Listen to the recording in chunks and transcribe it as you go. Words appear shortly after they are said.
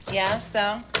Yeah,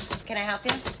 so? Can I help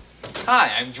you?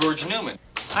 Hi, I'm George Newman.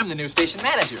 I'm the new station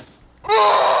manager.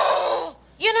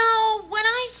 You know, when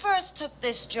I first took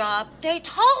this job, they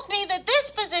told me that this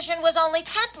position was only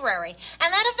temporary,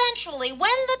 and that eventually,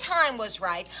 when the time was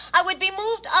right, I would be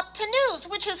moved up to news,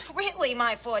 which is really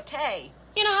my forte.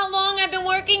 You know how long I've been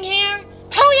working here?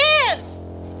 2 years!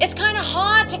 It's kind of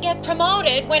hard to get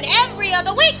promoted when every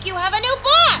other week you have a new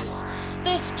boss.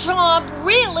 This job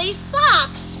really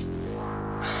sucks.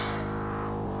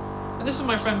 And this is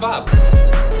my friend Bob.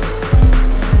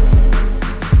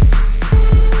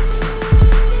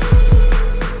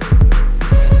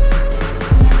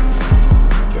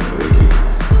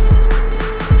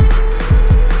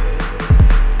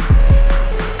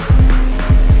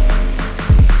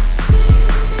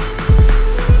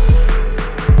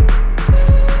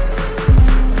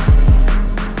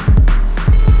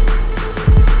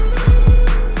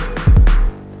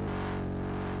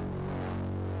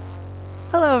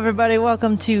 Hello, everybody.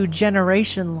 Welcome to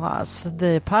Generation Loss,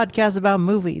 the podcast about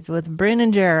movies with Bryn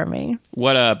and Jeremy.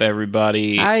 What up,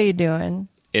 everybody? How you doing?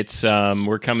 It's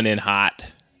we're coming in hot.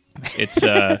 It's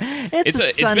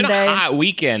it's been a hot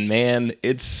weekend, man.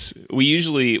 We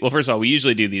usually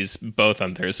do these both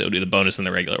on Thursday. We'll do the bonus and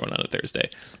the regular one on a Thursday.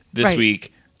 This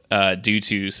week, due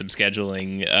to some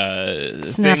scheduling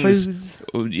Snafus.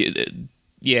 things.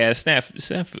 Yeah,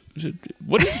 snafu.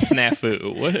 What is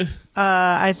snafu? What?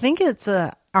 I think it's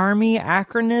a Army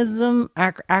acronym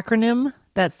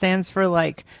that stands for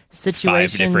like situation.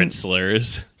 5 different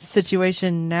slurs.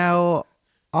 Situation now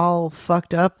all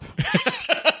fucked up.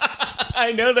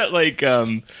 I know that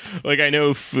I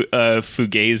know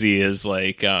fugazi is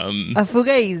like a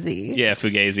fugazi. Yeah,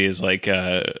 fugazi is like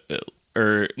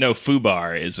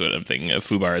fubar is what I'm thinking of.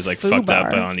 Fubar is like Fubar. fucked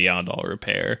up beyond all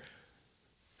repair.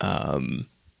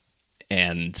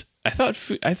 And I thought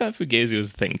fugazi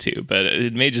was a thing too, but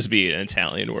it may just be an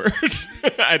Italian word.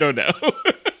 I don't know.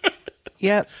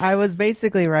 Yep, I was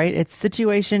basically right. It's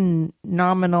situation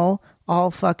nominal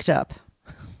all fucked up.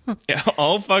 Yeah,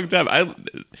 all fucked up.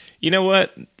 You know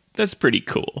what? That's pretty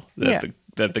cool that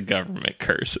the government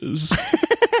curses.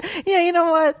 Yeah, you know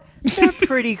what? They're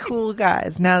pretty cool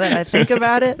guys. Now that I think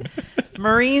about it,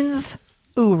 Marines.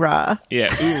 Oorah. Yeah,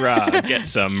 oorah. Get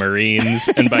some, Marines.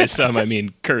 And by some, I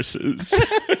mean curses.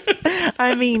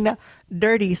 I mean,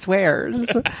 dirty swears.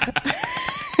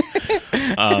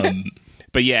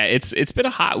 But yeah, it's been a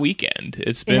hot weekend.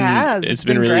 It's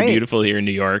been really great. beautiful here in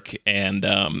New York, and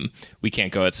we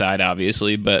can't go outside,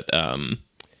 obviously, but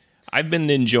I've been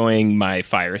enjoying my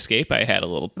fire escape. I had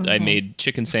I made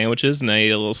chicken sandwiches, and I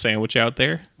ate a little sandwich out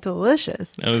there.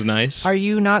 Delicious. That was nice. Are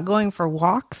you not going for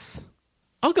walks?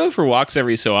 I'll go for walks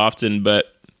every so often,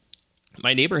 but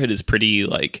my neighborhood is pretty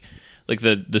like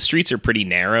the streets are pretty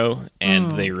narrow,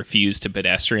 and they refuse to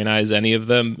pedestrianize any of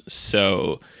them.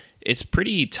 So it's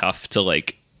pretty tough to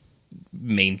like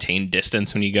maintain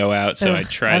distance when you go out. So I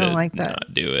try to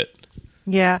not do it.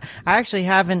 Yeah, I actually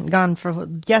haven't gone for.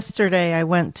 Yesterday, I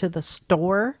went to the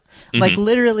store, like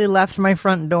literally left my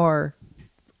front door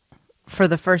for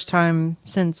the first time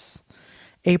since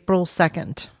April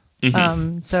 2nd.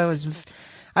 So it was.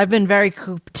 I've been very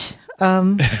cooped,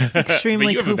 extremely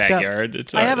but you have cooped a backyard.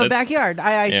 up. I have a backyard.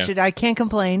 I can't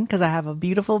complain because I have a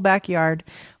beautiful backyard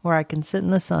where I can sit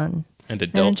in the sun. An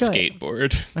adult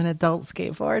skateboard. An adult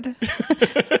skateboard.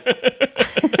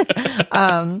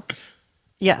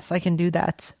 Yes, I can do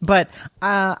that. But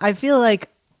I feel like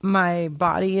my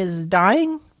body is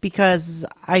dying because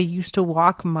I used to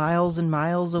walk miles and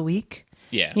miles a week.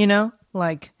 Yeah. You know,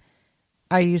 like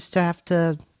I used to have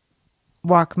to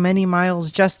walk many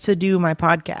miles just to do my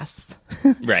podcasts.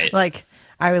 Right. Like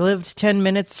I lived 10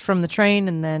 minutes from the train,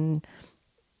 and then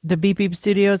the Beep Beep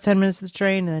Studio is 10 minutes to the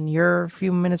train, and then you're a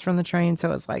few minutes from the train.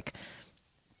 So it's like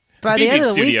by the end of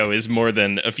the Studio week, is more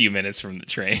than a few minutes from the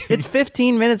train. It's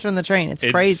 15 minutes from the train. It's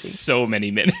crazy. So many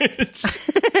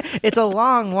minutes. It's a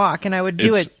long walk, and I would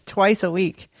do it twice a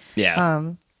week.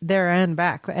 Yeah. There and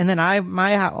back. And then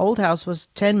my old house was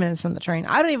 10 minutes from the train.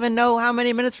 I don't even know how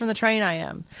many minutes from the train I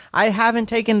am. I haven't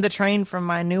taken the train from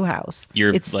my new house.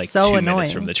 It's like so 2 annoying.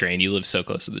 minutes from the train. You live so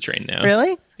close to the train now.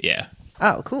 Really? Yeah.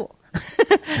 Oh, cool.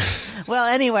 Well,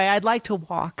 anyway, I'd like to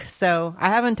walk. So I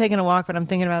haven't taken a walk, but I'm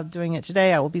thinking about doing it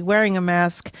today. I will be wearing a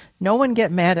mask. No one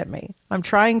get mad at me. I'm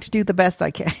trying to do the best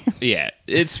I can. Yeah,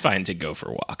 it's fine to go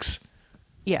for walks.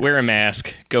 Yeah. Wear a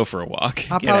mask, go for a walk. Get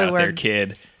probably out there,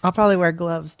 kid. I'll probably wear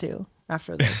gloves, too,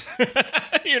 after this.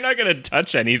 You're not going to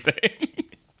touch anything.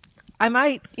 I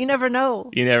might. You never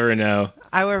know. You never know.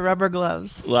 I wear rubber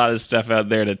gloves. A lot of stuff out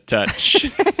there to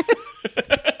touch.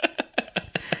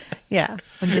 Yeah,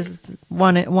 I'm just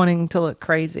wanting to look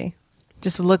crazy.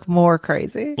 Just look more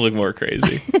crazy. Look more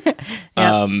crazy.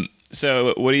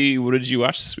 So what did you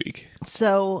watch this week?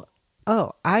 So,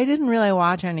 I didn't really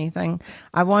watch anything.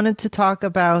 I wanted to talk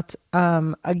about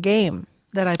a game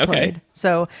that I played.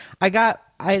 So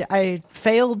I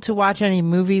failed to watch any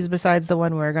movies besides the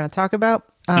one we're going to talk about,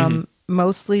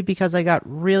 mostly because I got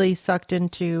really sucked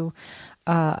into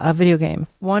a video game.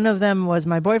 One of them was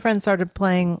my boyfriend started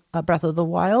playing Breath of the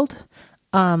Wild,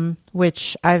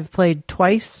 which I've played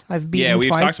twice. I've beaten we've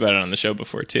twice. talked about it on the show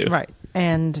before too. Right.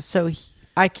 And so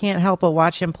I can't help but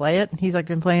watch him play it. He's like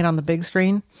been playing on the big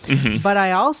screen. But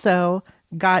I also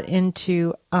got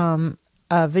into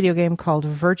a video game called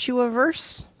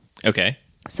Virtuaverse. Okay.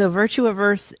 So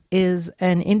Virtuaverse is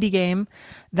an indie game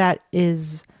that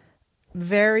is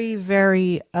very,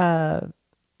 very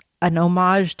an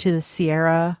homage to the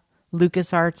Sierra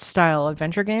LucasArts style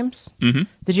adventure games.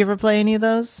 Did you ever play any of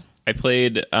those? I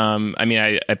played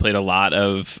I played a lot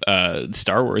of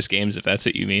Star Wars games, if that's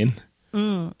what you mean.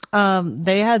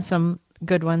 They had some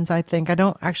good ones, I think. I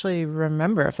don't actually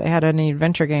remember if they had any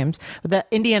adventure games. But the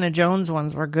Indiana Jones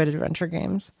ones were good adventure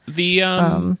games. The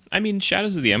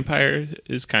Shadows of the Empire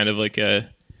is kind of like a...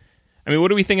 I mean,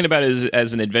 what are we thinking about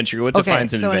as an adventure? What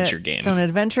defines an adventure game? So an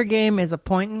adventure game is a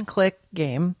point-and-click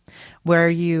game where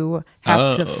you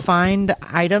have to find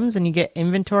items and you get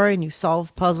inventory and you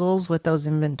solve puzzles with those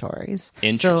inventories.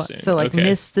 Interesting. So like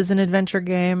Myst is an adventure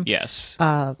game. Yes.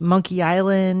 Monkey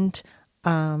Island,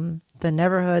 The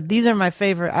Neverhood. These are my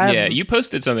favorite. You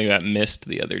posted something about Myst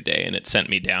the other day and it sent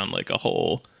me down like a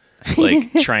whole,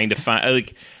 like trying to find...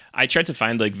 like. I tried to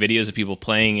find like videos of people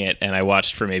playing it and I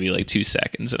watched for maybe like 2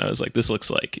 seconds and I was like, this looks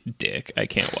like dick. I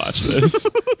can't watch this.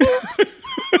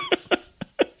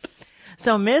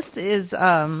 So Myst is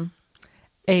I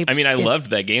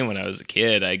loved that game when I was a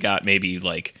kid. I got maybe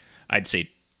like, I'd say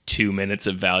 2 minutes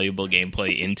of valuable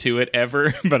gameplay into it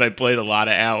ever, but I played a lot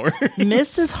of hours.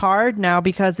 Myst is hard now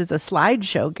because it's a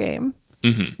slideshow game.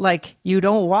 Like you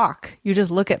don't walk, you just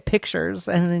look at pictures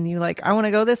and then you like, I want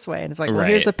to go this way. And it's like, well,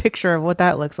 here's a picture of what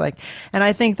that looks like. And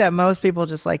I think that most people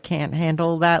just like can't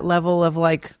handle that level of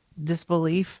like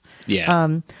disbelief. Yeah.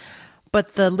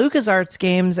 But the LucasArts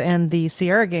games and the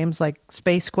Sierra games like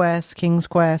Space Quest, King's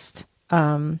Quest,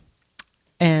 and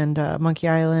Monkey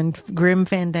Island, Grim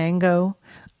Fandango,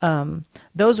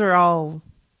 those are all,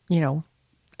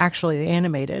 actually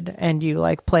animated, and you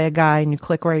like play a guy and you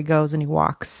click where he goes and he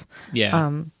walks.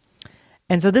 And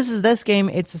so this game,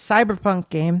 it's a cyberpunk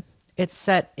game. It's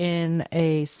set in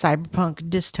a cyberpunk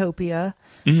dystopia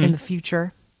in the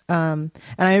future. And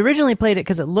I originally played it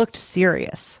because it looked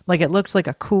serious. Like it looked like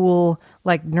a cool,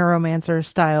 like Neuromancer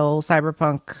style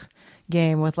cyberpunk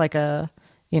game with like a,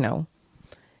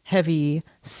 heavy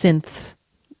synth,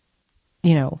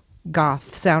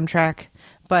 goth soundtrack.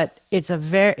 But it's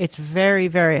very,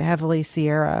 very heavily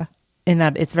Sierra in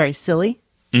that it's very silly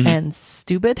and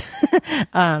stupid.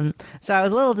 So I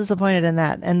was a little disappointed in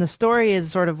that. And the story is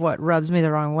sort of what rubs me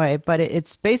the wrong way. But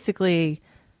it's basically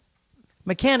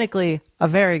mechanically a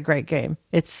very great game.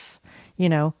 It's,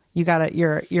 you're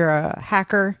a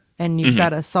hacker and you've got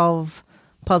to solve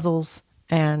puzzles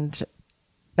and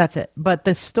that's it. But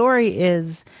the story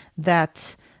is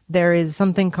that there is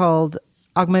something called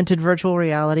augmented virtual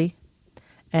reality.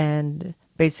 And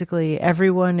basically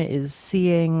everyone is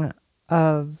seeing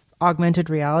augmented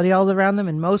reality all around them.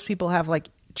 And most people have like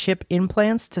chip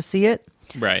implants to see it.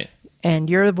 Right. And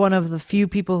you're one of the few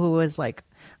people who is like,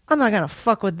 I'm not going to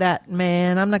fuck with that,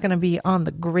 man. I'm not going to be on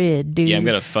the grid, dude. Yeah, I'm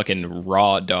going to fucking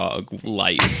raw dog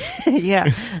life. Yeah.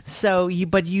 So you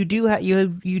do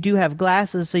have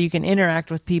glasses so you can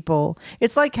interact with people.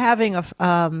 It's like having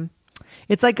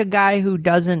it's like a guy who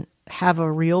doesn't have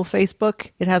a real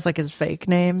Facebook. It has like his fake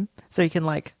name, so you can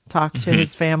like talk to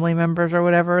his family members or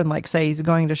whatever, and like say he's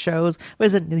going to shows. But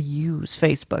doesn't use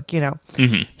Facebook,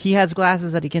 He has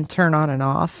glasses that he can turn on and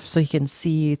off, so he can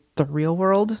see the real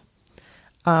world.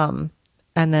 And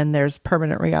then there's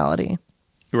permanent reality.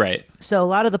 Right. So a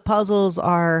lot of the puzzles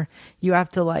are you have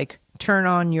to like turn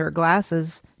on your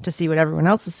glasses to see what everyone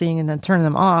else is seeing, and then turn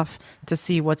them off to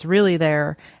see what's really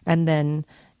there, and then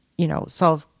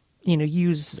solve.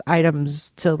 Use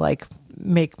items to like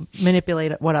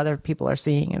manipulate what other people are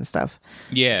seeing and stuff.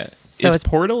 Yeah. So is it's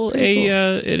Portal cool.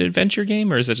 an adventure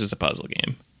game, or is it just a puzzle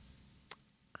game?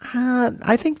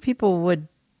 I think people would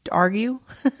argue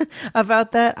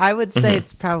about that. I would say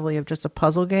it's probably just a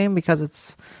puzzle game because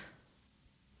it's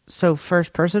so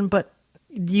first person, but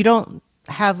you don't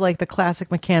have like the classic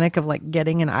mechanic of like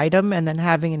getting an item and then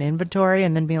having an inventory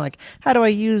and then being like, how do I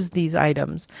use these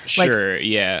items? Sure.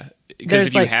 Yeah. Because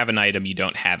if you have an item, you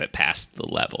don't have it past the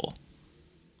level.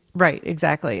 Right,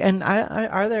 exactly. And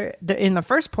are there in the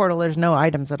first Portal? There's no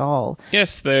items at all.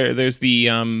 Yes, there's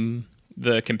the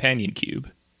companion cube.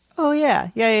 Oh yeah.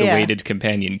 The weighted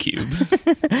companion cube.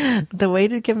 The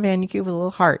weighted companion cube with a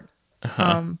little heart.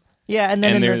 Yeah, and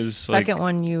then in the second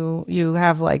one, you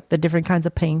have like the different kinds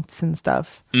of paints and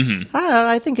stuff. Mm-hmm. I don't know.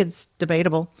 I think it's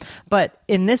debatable, but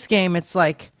in this game, it's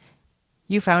like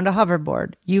you found a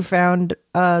hoverboard, you found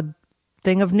a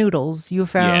thing of noodles, you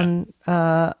found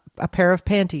a pair of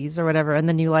panties or whatever, and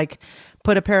then you like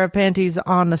put a pair of panties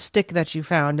on a stick that you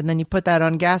found, and then you put that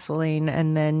on gasoline,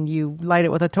 and then you light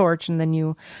it with a torch, and then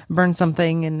you burn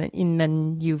something, and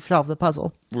then you solve the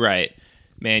puzzle. Right,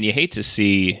 man. You hate to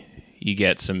see. You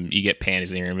get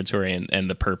panties in your inventory, and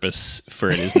the purpose for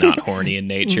it is not horny in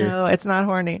nature. No, it's not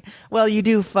horny. Well, you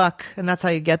do fuck, and that's how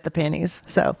you get the panties.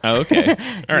 So. Oh, okay.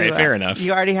 All right, fair enough.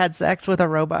 You already had sex with a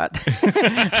robot.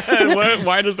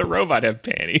 Why does the robot have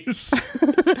panties?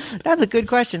 That's a good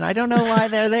question. I don't know why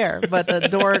they're there, but the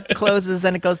door closes,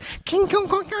 and it goes king kong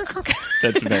kong kong kong.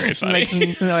 That's very funny.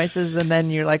 Makes noises, and then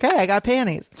you're like, "Hey, I got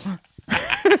panties."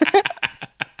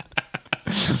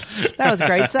 That was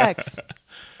great sex.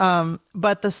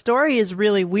 But the story is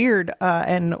really weird,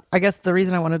 and I guess the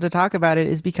reason I wanted to talk about it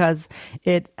is because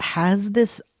it has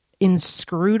this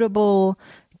inscrutable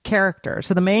character.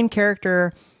 So the main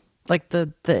character, like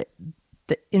the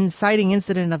inciting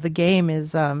incident of the game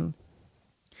is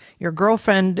your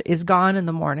girlfriend is gone in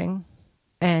the morning,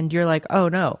 and you're like, oh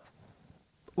no,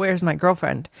 where's my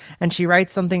girlfriend? And she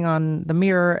writes something on the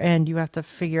mirror, and you have to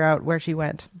figure out where she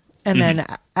went. And then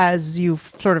as you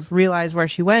sort of realize where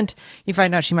she went, you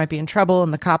find out she might be in trouble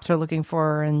and the cops are looking for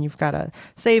her and you've got to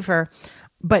save her.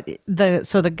 But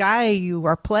the guy you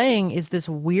are playing is this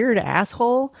weird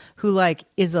asshole who like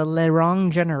is a Le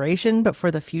Wrong generation, but for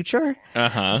the future.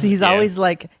 So he's always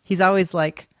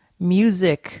like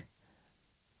music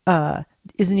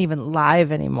isn't even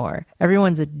live anymore.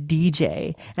 Everyone's a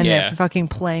DJ and they're fucking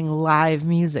playing live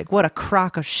music. What a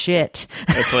crock of shit.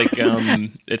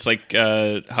 It's like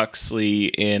Huxley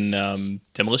in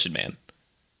Demolition Man.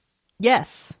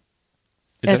 Yes.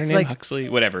 Is that her name? Huxley?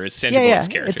 Whatever. It's Sandra Bullock's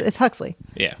character. It's Huxley.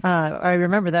 Yeah. I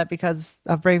remember that because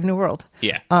of Brave New World.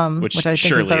 Yeah. Which I think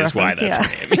surely is why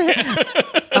that's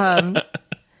her name.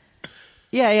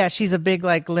 Yeah. She's a big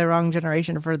like Le Wrong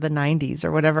generation for the 90s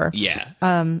or whatever. Yeah.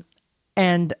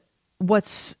 And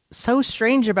what's so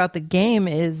strange about the game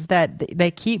is that they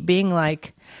keep being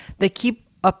like, they keep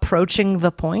approaching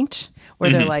the point where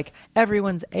they're like,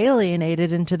 everyone's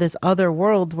alienated into this other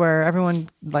world where everyone,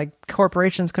 like,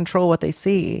 corporations control what they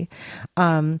see.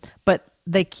 But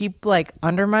they keep like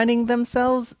undermining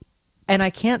themselves. And I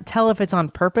can't tell if it's on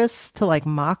purpose to like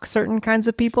mock certain kinds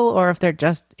of people or if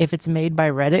if it's made by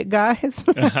Reddit guys.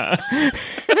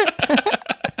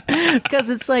 Because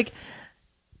it's like,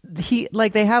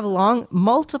 they have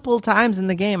multiple times in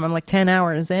the game. I'm like 10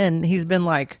 hours in. He's been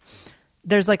like,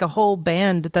 there's like a whole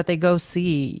band that they go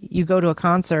see. You go to a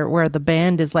concert where the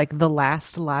band is like the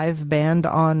last live band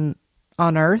on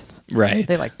Earth. Right.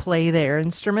 They like play their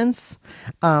instruments.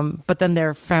 But then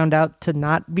they're found out to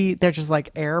not be, they're just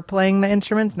like air playing the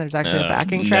instrument and there's actually a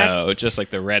backing track. No, just like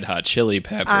the Red Hot Chili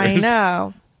Peppers. I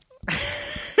know.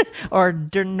 Or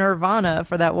Nirvana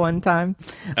for that one time.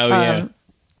 Oh, yeah.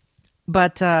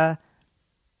 But,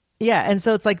 yeah, and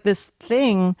so it's like this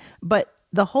thing, but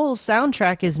the whole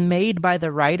soundtrack is made by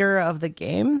the writer of the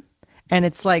game, and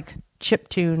it's like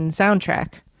chiptune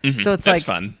soundtrack. So it's That's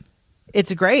fun.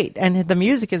 It's great, and the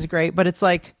music is great, but it's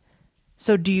like,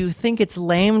 so do you think it's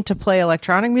lame to play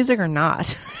electronic music or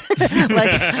not?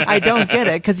 Like, I don't get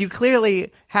it, because you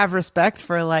clearly have respect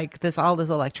for like all this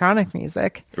electronic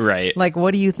music. Right. Like,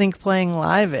 what do you think playing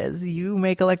live is? You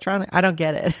make electronic. I don't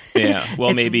get it. Yeah.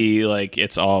 Well, maybe like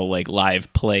it's all like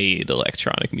live played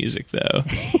electronic music though.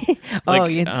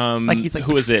 Like, like he's like,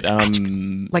 who is it?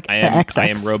 Like I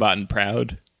am Robot and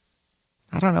Proud.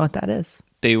 I don't know what that is.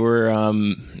 They were, I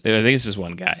think this is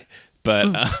one guy, but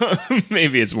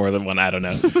maybe it's more than one. I don't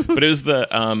know. But it was the,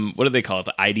 what do they call it?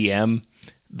 The IDM,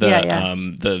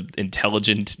 the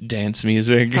intelligent dance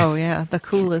music. Oh yeah, the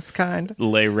coolest kind.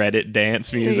 Lay Reddit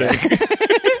dance music.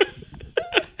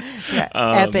 Yeah,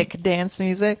 epic dance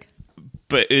music.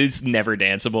 But it's never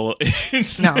danceable.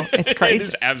 It's crazy. It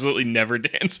is absolutely never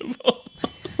danceable.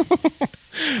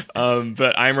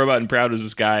 But I'm Robot and Proud was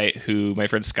this guy who my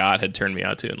friend Scott had turned me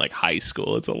on to in like high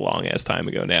school. It's a long ass time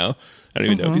ago now. I don't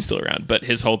even know if he's still around. But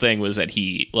his whole thing was that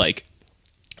he like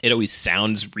it always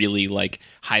sounds really like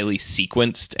highly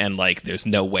sequenced and like there's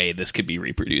no way this could be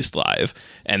reproduced live.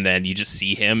 And then you just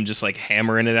see him just like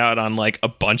hammering it out on like a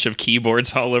bunch of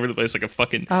keyboards all over the place, like a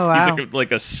fucking he's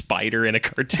like a spider in a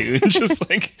cartoon, just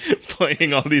like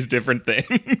playing all these different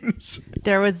things.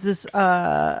 There was this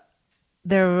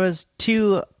there was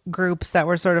two groups that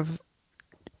were sort of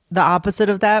the opposite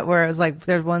of that, where it was like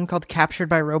there's one called Captured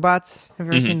by Robots. Have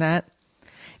you ever seen that?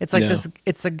 It's like this.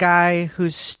 It's a guy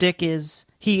whose shtick is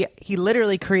he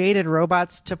literally created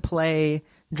robots to play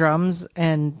drums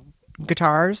and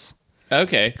guitars.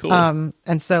 Okay, cool.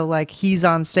 And so like he's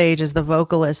on stage as the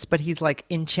vocalist, but he's like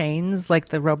in chains. Like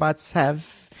the robots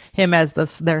have him as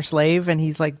their slave, and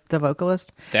he's like the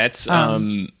vocalist. That's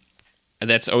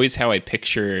always how I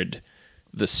pictured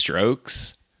the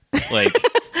Strokes. Like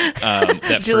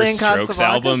that Julian first Strokes Casablancas?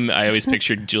 album, I always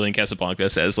pictured Julian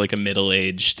Casablancas as like a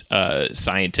middle-aged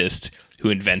scientist who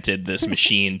invented this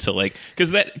machine to like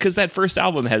because that first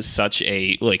album has such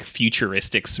a like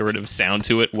futuristic sort of sound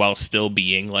to it while still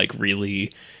being like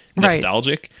really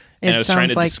nostalgic. And I was trying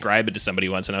to describe it to somebody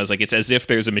once, and I was like, it's as if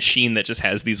there's a machine that just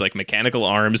has these like mechanical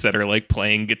arms that are like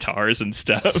playing guitars and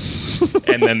stuff.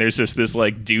 And then there's just this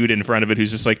like dude in front of it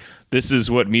who's just like, this is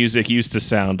what music used to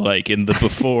sound like in the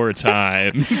before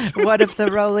times. What if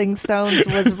the Rolling Stones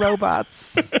was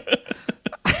robots?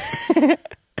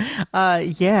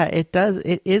 Yeah, it does.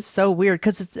 It is so weird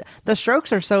because the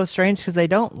Strokes are so strange because they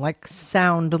don't like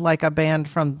sound like a band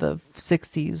from the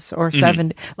 60s or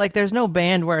 70s. Like there's no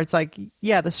band where it's like,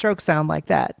 yeah, the Strokes sound like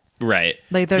that. Right.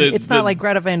 Like it's not like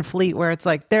Greta Van Fleet where it's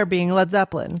like they're being Led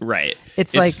Zeppelin. Right.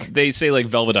 It's like they say like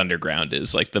Velvet Underground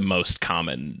is like the most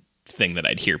common thing that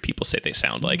I'd hear people say they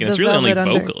sound like, and it's really only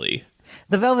vocally.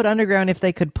 The Velvet Underground, if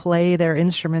they could play their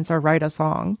instruments or write a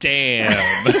song. Damn.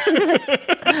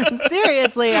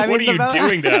 Seriously, I mean, what are you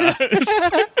doing to us?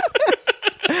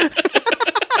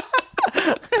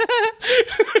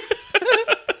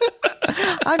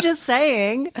 I'm just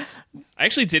saying. I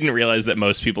actually didn't realize that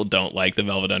most people don't like the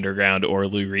Velvet Underground or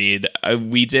Lou Reed.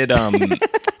 We did for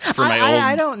my old.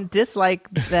 I don't dislike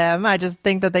them. I just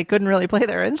think that they couldn't really play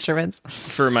their instruments.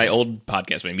 For my old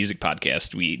podcast, my music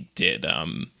podcast, we did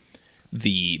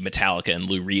the Metallica and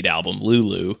Lou Reed album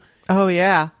Lulu. Oh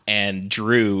yeah, and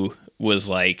Drew was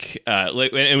like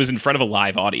it was in front of a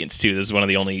live audience too. This is one of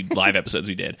the only live episodes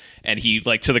we did, and he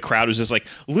like to the crowd was just like,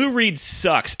 Lou Reed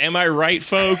sucks, am I right,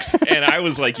 folks? And I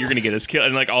was like, you're gonna get us killed.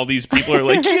 And like all these people are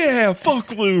like, yeah,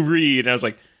 fuck Lou Reed. And I was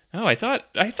like, oh, I thought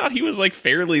he was like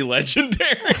fairly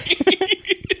legendary.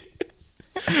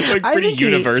 Like pretty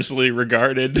universally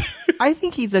regarded. I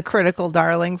think he's a critical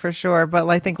darling for sure, but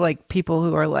I think like people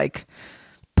who are like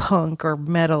punk or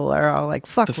metal are all like,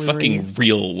 fuck the Lou fucking Reed.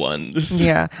 Real ones.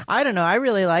 Yeah, I don't know. I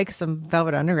really like some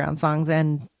Velvet Underground songs,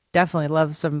 and definitely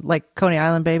love some like Coney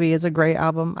Island Baby is a great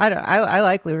album. I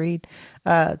like Lou Reed,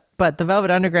 but the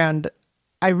Velvet Underground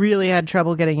I really had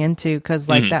trouble getting into because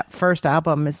like that first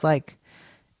album is like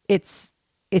it's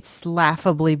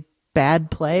laughably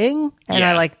bad playing, and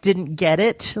I like didn't get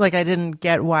it. Like I didn't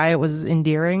get why it was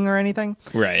endearing or anything.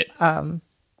 Right.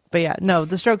 But yeah, no,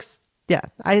 the Strokes. Yeah,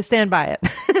 I stand by it.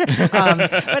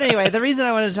 But anyway, the reason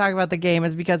I wanted to talk about the game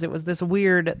is because it was this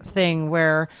weird thing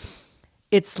where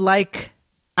it's like,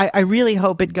 I really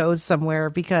hope it goes somewhere,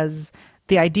 because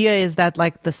the idea is that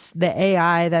like the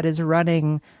AI that is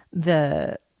running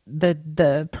the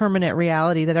permanent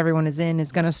reality that everyone is in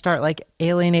is going to start like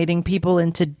alienating people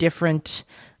into different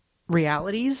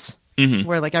realities.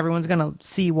 Where like everyone's going to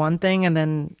see one thing and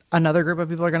then another group of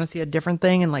people are going to see a different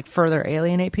thing and like further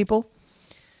alienate people.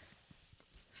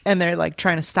 And they're like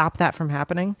trying to stop that from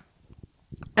happening.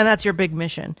 And that's your big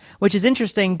mission, which is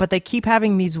interesting, but they keep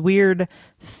having these weird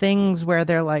things where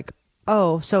they're like,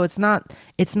 oh, so it's not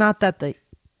that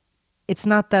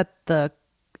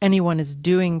anyone is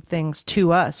doing things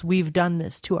to us. We've done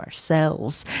this to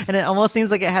ourselves. And it almost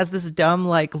seems like it has this dumb,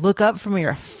 like, look up from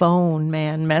your phone,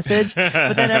 man, message.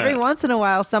 But then every once in a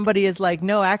while, somebody is like,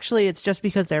 no, actually, it's just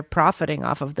because they're profiting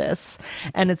off of this.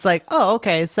 And it's like, oh,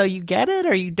 okay, so you get it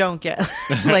or you don't get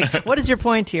it? Like, what is your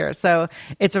point here? So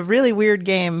it's a really weird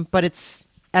game, but it's,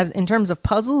 as in terms of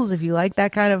puzzles, if you like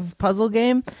that kind of puzzle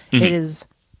game, it is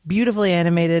beautifully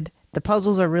animated. The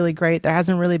puzzles are really great. There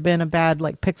hasn't really been a bad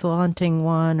like pixel hunting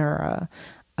one or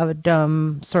a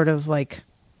dumb sort of like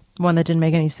one that didn't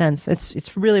make any sense.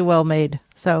 It's really well made.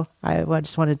 So I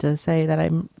just wanted to say that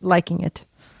I'm liking it.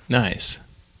 Nice.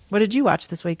 What did you watch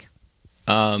this week?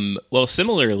 Well,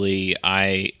 similarly,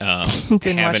 I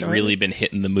haven't really been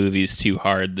hitting the movies too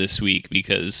hard this week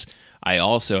because I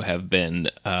also have been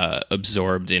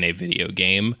absorbed in a video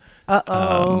game.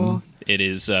 It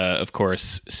is, of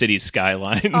course, Cities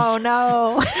Skylines. Oh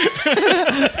no!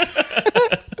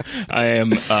 I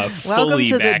am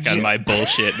fully back on my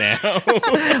bullshit now.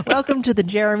 Welcome to the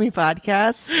Jeremy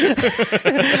Podcast.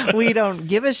 We don't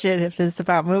give a shit if it's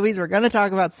about movies. We're going to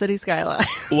talk about City Skylines.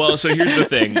 Well, so here's the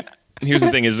thing. Here's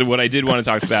the thing is that what I did want to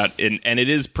talk about, and it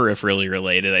is peripherally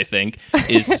related, I think,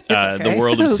 is the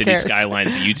world of City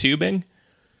Skylines YouTubing.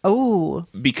 Oh.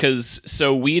 Because,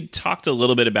 so we had talked a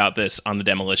little bit about this on the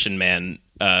Demolition Man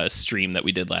stream that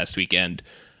we did last weekend.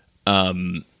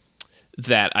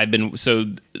 That I've been, so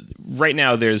right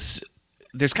now there's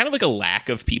kind of like a lack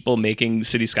of people making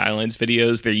City Skylines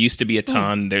videos. There used to be a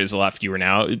ton. There's a lot fewer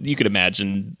now. You could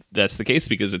imagine that's the case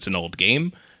because it's an old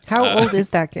game. How old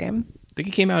is that game? I think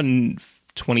it came out in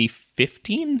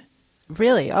 2015.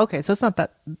 Really? Okay, so it's not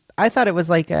that. I thought it was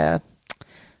like I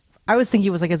was thinking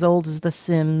it was like as old as The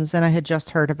Sims, and I had just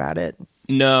heard about it.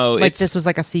 No, like this was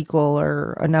like a sequel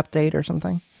or an update or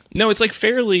something. No, it's like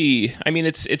fairly. I mean,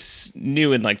 it's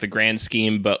new in like the grand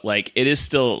scheme, but like it is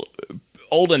still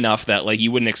old enough that like you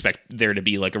wouldn't expect there to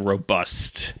be like a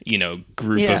robust,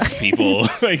 group of people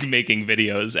like making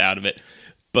videos out of it.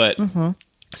 But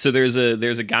so there's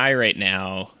a guy right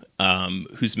now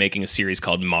who's making a series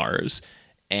called Mars,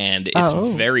 and it's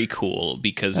very cool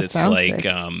because it's like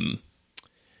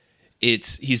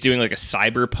he's doing like a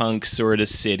cyberpunk sort of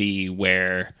city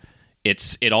where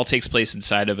it all takes place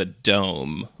inside of a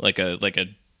dome, like a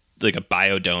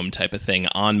biodome type of thing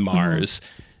on Mars,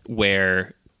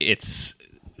 where it's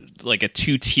like a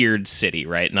 2-tiered city,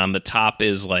 right? And on the top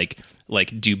is like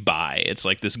Dubai. It's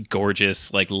like this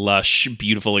gorgeous, like lush,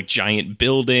 beautiful, like giant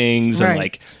buildings and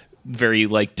like very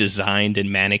like designed and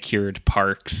manicured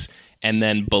parks. And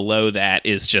then below that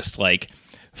is just like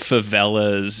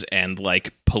favelas and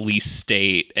like police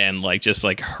state and like just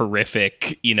like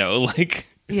horrific, like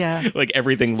like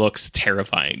everything looks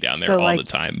terrifying down there all the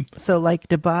time. So like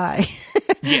Dubai.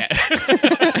 Yeah.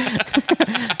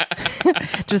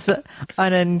 Just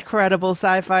an incredible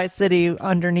sci-fi city.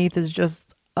 Underneath is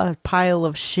just a pile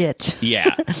of shit.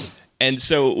 Yeah. And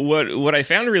so what I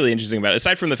found really interesting about it,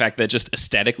 aside from the fact that just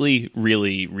aesthetically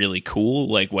really, really cool,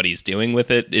 like what he's doing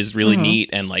with it is really neat.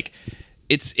 And like,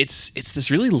 it's this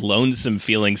really lonesome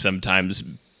feeling sometimes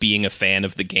being a fan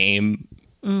of the game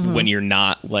when you're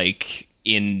not like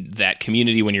in that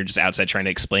community, when you're just outside trying to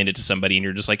explain it to somebody and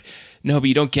you're just like, no, but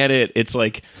you don't get it. It's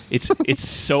like, it's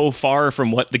so far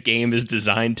from what the game is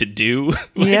designed to do.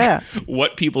 Like,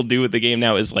 what people do with the game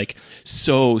now is like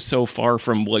so far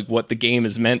from like what the game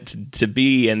is meant to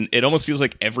be. And it almost feels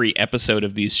like every episode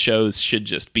of these shows should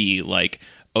just be like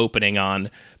opening on,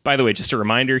 by the way, just a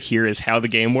reminder, here is how the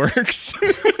game works.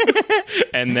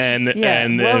 and then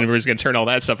we're just going to turn all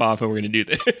that stuff off and we're going to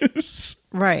do this.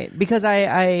 Right. Because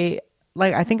I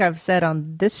think I've said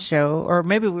on this show, or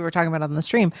maybe we were talking about it on the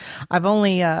stream, I've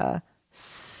only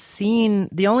seen,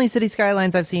 the only City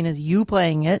Skylines I've seen is you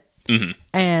playing it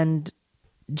and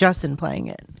Justin playing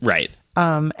it. Right.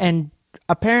 And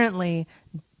apparently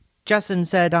Justin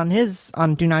said on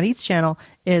Do Not Eat's channel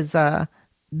is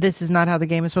this is not how the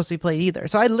game is supposed to be played either.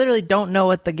 So I literally don't know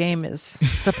what the game is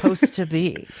supposed to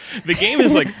be. The game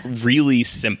is like really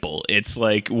simple. It's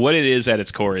like what it is at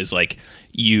its core is like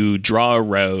you draw a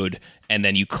road and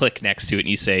then you click next to it and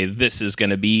you say, this is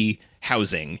going to be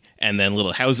housing. And then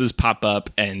little houses pop up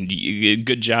and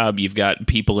good job. You've got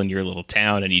people in your little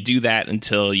town and you do that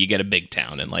until you get a big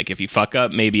town. And like, if you fuck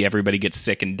up, maybe everybody gets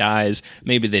sick and dies.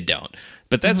 Maybe they don't.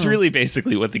 But that's really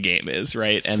basically what the game is.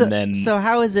 Right. And so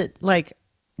how is it like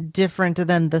different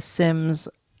than The Sims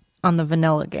on the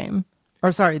vanilla game?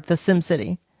 Or sorry, The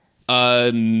SimCity?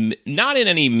 Not in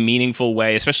any meaningful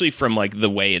way, especially from like the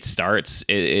way it starts.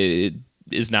 It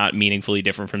is not meaningfully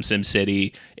different from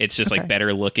SimCity. It's just like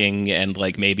better looking and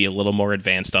like maybe a little more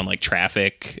advanced on like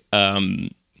traffic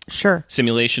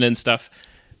simulation and stuff.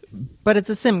 But it's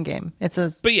a sim game. It's a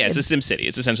SimCity.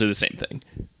 It's essentially the same thing.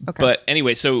 Okay. But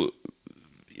anyway, so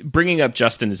bringing up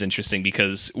Justin is interesting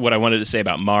because what I wanted to say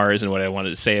about Mars and what I wanted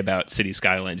to say about City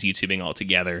Skylines YouTubing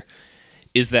altogether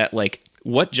is that like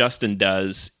what Justin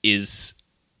does is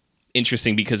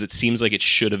interesting because it seems like it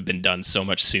should have been done so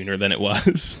much sooner than it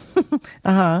was.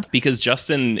 Because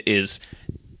Justin is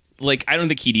like, I don't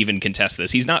think he'd even contest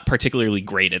this. He's not particularly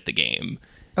great at the game.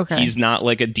 Okay. He's not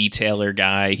like a detailer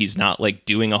guy. He's not like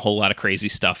doing a whole lot of crazy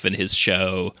stuff in his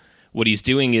show. What he's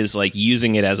doing is like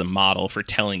using it as a model for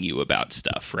telling you about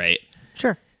stuff, right?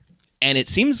 Sure. And it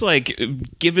seems like,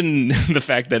 given the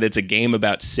fact that it's a game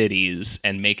about cities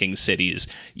and making cities,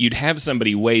 you'd have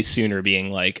somebody way sooner being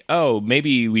like, oh,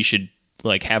 maybe we should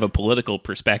like have a political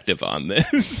perspective on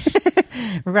this.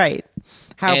 Right.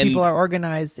 how And- people are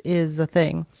organized is a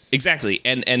thing. Exactly.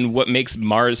 And what makes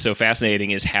Mars so fascinating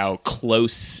is how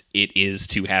close it is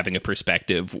to having a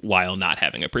perspective while not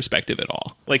having a perspective at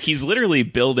all. Like, he's literally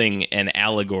building an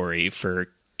allegory for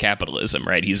capitalism,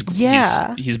 right? He's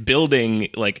building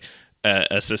like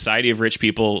a society of rich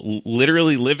people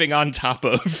literally living on top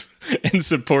of and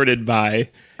supported by,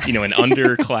 you know, an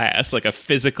underclass, like a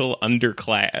physical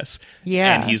underclass.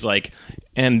 Yeah. And he's like,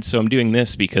 and so I'm doing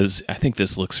this because I think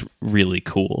this looks really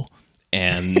cool.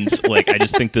 And like, I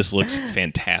just think this looks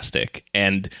fantastic.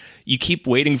 And you keep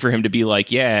waiting for him to be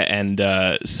like, yeah. And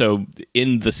so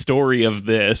in the story of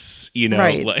this, you know,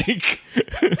 Right. like,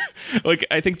 like,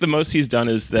 I think the most he's done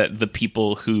is that the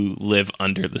people who live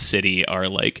under the city are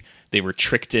like, they were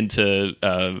tricked into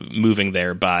moving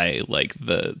there by like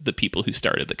the people who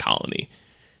started the colony.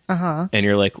 Uh-huh. And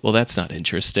you're like, well, that's not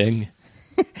interesting.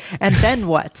 And then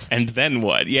what? And then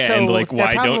what? Yeah, So and like, they're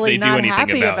why don't probably they do not anything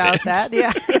happy about it? that?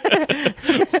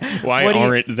 Yeah. Why What do you-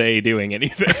 aren't they doing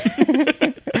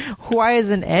anything? Why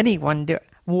isn't anyone doing?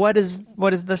 What is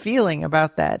the feeling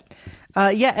about that?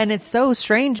 Yeah, and it's so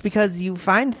strange because you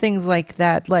find things like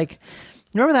that. Like,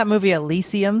 remember that movie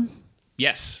Elysium,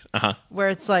 Yes. Uh-huh. where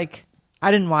it's like,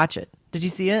 I didn't watch it. Did you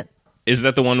see it? Is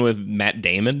that the one with Matt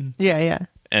Damon? Yeah, yeah.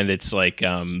 And it's like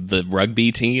the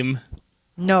rugby team?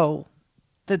 No,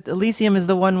 the Elysium is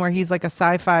the one where he's like a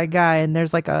sci-fi guy, and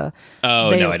there's like a Oh,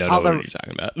 they- no, I don't know all what the- you're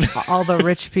talking about. all the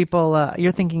rich people.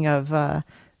 You're thinking of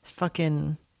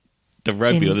fucking. The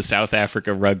rugby, in- or the South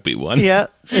Africa rugby one. Yeah,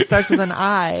 it starts with an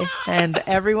I, and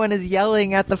everyone is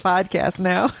yelling at the podcast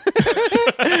now,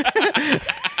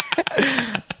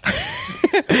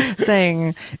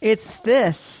 saying it's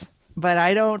this, but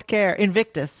I don't care.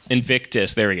 Invictus.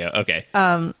 Invictus. There we go. Okay.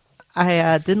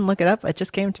 I didn't look it up. It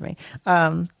just came to me.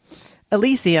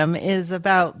 Elysium is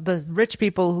about the rich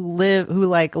people who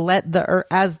like let the earth,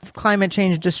 as climate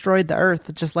change destroyed the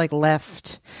earth, just like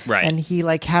left. Right. And he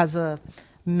like has a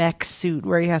mech suit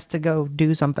where he has to go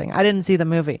do something. I didn't see the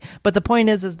movie, but the point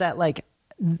is that like,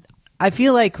 I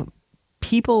feel like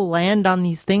people land on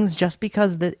these things just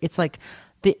because it's like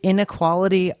the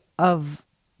inequality of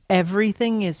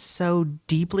everything is so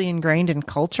deeply ingrained in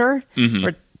culture,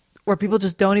 where people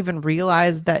just don't even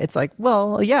realize that it's like,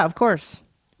 well, yeah, of course,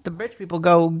 the rich people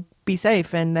go be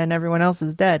safe, and then everyone else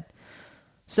is dead.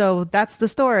 So that's the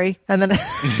story. And then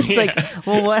it's like,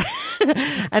 well, what?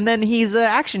 And then he's an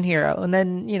action hero, and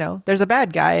then you know there's a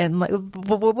bad guy, and like,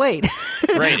 wait,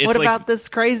 Right. It's what like, about this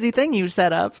crazy thing you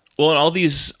set up? well, and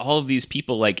all of these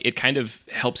people, like, it kind of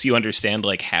helps you understand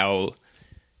like how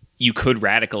you could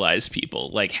radicalize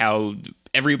people, like how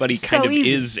everybody So kind of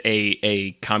easy. is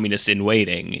a communist in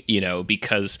waiting, you know,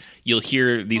 because you'll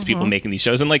hear these people making these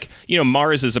shows, and like, you know,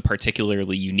 Mars is a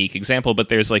particularly unique example, but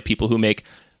there's like people who make,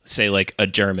 say, like a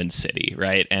German city,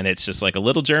 right? And it's just like a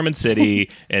little German city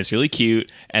and it's really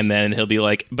cute. And then he'll be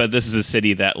like, but this is a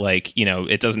city that, like, you know,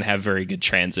 it doesn't have very good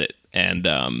transit. And,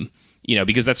 you know,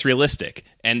 because that's realistic.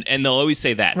 And they'll always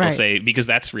say that. They'll Right. say, because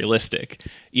that's realistic,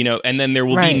 you know, and then there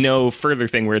will Right. be no further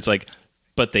thing where it's like,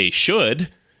 but they should.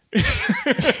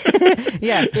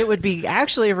 Yeah, it would be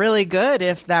actually really good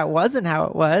if that wasn't how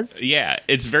it was. Yeah,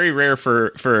 it's very rare for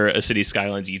a City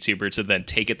Skylines YouTuber to then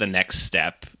take it the next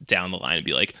step down the line and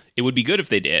be like, it would be good if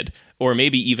they did. Or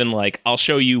maybe even like, I'll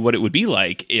show you what it would be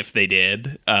like if they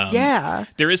did. Yeah.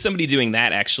 There is somebody doing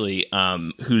that, actually,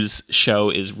 whose show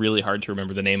is really hard to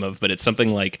remember the name of, but it's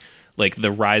something like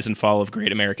The Rise and Fall of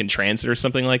Great American Transit or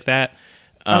something like that.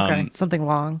 Okay, something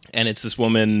long. And it's this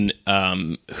woman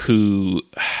who,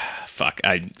 fuck,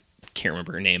 I can't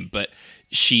remember her name, but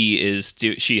she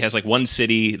has like one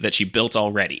city that she built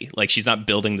already. Like, she's not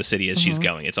building the city as she's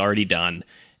going; it's already done,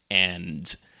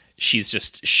 and she's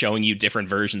just showing you different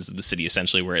versions of the city,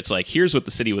 essentially, where it's like, here's what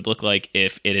the city would look like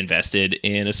if it invested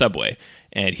in a subway,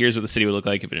 and here's what the city would look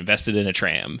like if it invested in a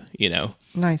tram. You know,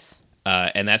 Nice.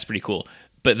 and that's pretty cool.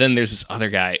 But then there's this other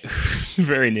guy who's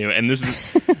very new, and this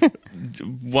is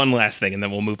one last thing, and then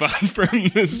we'll move on from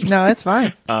this. No, it's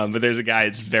fine. But there's a guy,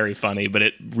 it's very funny, but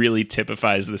it really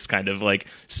typifies this kind of like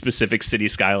specific City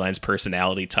Skylines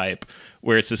personality type,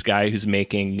 where it's this guy who's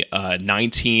making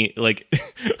like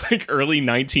early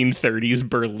 1930s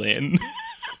Berlin.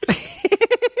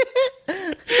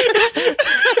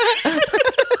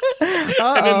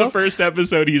 And in the first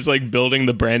episode, he's like building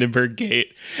the Brandenburg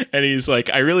Gate, and he's like,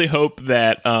 I really hope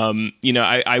that, you know,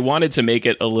 I wanted to make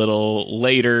it a little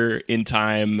later in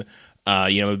time.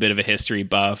 You know, I'm a bit of a history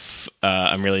buff.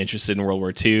 I'm really interested in World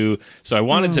War II, so I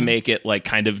wanted to make it like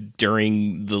kind of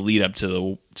during the lead up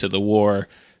to the war,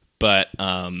 but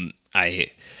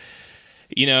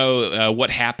what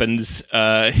happens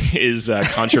is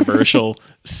controversial,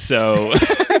 so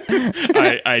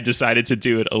I decided to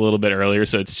do it a little bit earlier,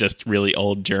 so it's just really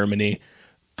old Germany.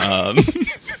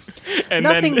 And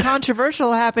Nothing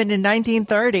controversial happened in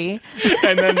 1930.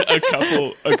 And then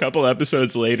a couple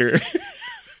episodes later,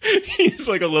 he's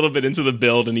like a little bit into the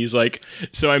build, and he's like,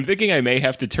 "So I'm thinking I may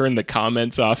have to turn the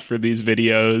comments off for these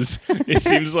videos. It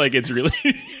seems like it's really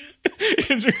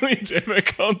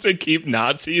difficult to keep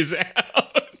Nazis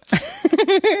out."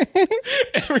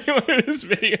 Every one of his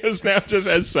videos now just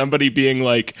has somebody being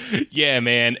like, "Yeah,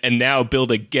 man, and now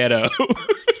build a ghetto."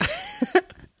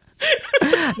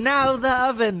 Now the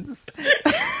ovens.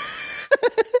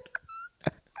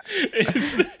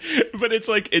 It's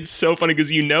so funny because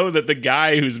that the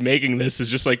guy who's making this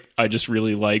is just like, I just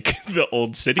really like the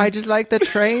old city. I just like the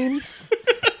trains.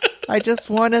 I just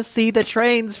want to see the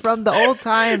trains from the old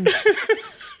times.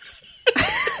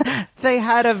 They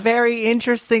had a very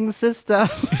interesting system.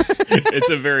 It's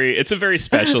a very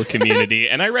special community,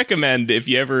 and I recommend if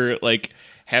you ever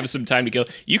have some time to kill,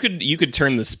 you could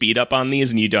turn the speed up on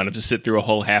these, and you don't have to sit through a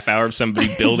whole half hour of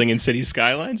somebody building in city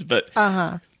skylines. But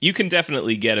you can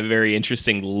definitely get a very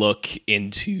interesting look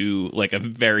into a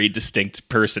very distinct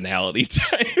personality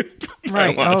type.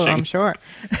 Right. Oh, I'm sure.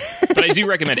 But I do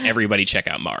recommend everybody check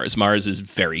out Mars. Mars is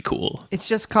very cool. It's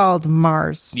just called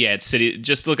Mars. Yeah, it's city.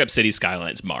 Just look up City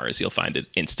Skylines Mars. You'll find it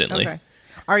instantly. Okay.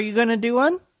 Are you going to do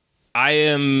one? I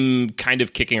am kind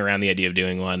of kicking around the idea of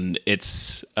doing one.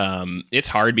 It's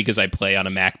hard because I play on a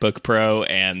MacBook Pro,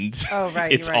 and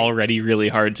it's already really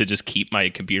hard to just keep my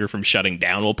computer from shutting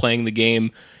down while playing the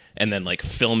game, and then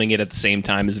filming it at the same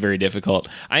time is very difficult.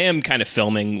 I am kind of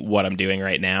filming what I'm doing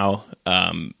right now.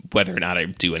 Whether or not I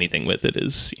do anything with it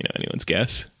is anyone's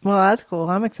guess. Well, that's cool.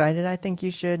 I'm excited. I think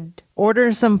you should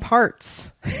order some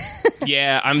parts.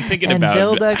 Yeah, I'm thinking and about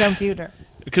build a computer.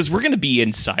 Because we're going to be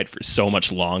inside for so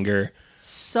much longer.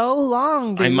 So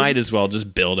long, dude. I might as well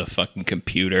just build a fucking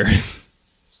computer.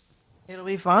 It'll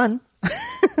be fun.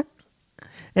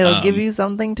 It'll give you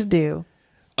something to do.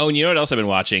 Oh, and you know what else I've been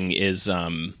watching is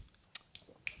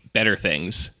Better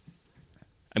Things.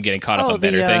 I'm getting caught up on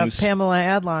Better Things. Pamela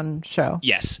Adlon show.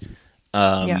 Yes.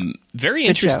 Very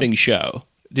interesting show.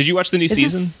 Did you watch the new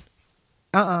season?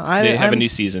 They have a new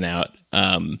season out.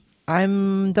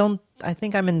 I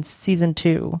think I'm in season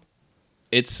 2.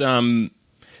 It's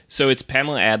so it's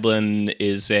Pamela Adlon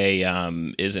is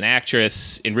an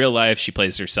actress. In real life, she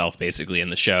plays herself basically in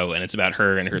the show, and it's about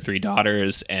her and her 3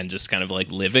 daughters and just kind of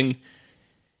living.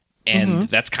 And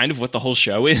that's kind of what the whole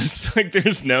show is.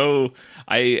 There's no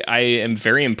I am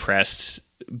very impressed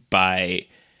by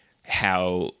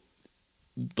how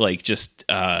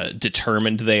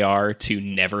determined they are to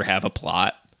never have a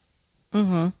plot.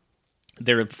 Mm-hmm.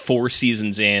 They're 4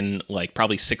 seasons in,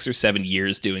 probably 6 or 7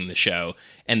 years doing the show,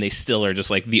 and they still are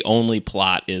just the only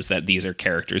plot is that these are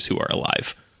characters who are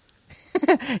alive.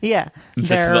 Yeah.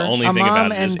 That's the only thing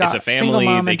about it is it's a family.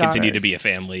 They continue to be a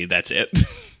family. That's it.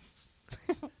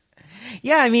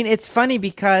 Yeah, I mean, it's funny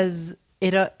because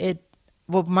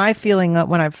my feeling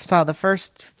when I saw the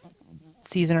first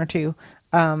season or 2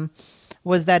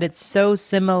 was that it's so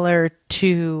similar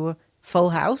to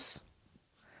Full House.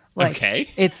 Okay.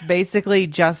 It's basically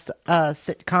just a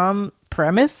sitcom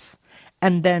premise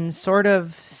and then sort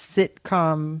of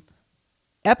sitcom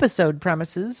episode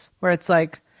premises where it's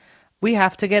we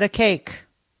have to get a cake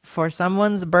for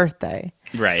someone's birthday.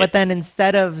 Right. But then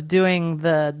instead of doing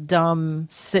the dumb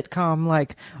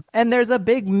sitcom and there's a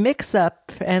big mix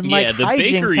up and the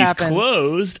bakery's happen.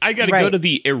 Closed. I got to go to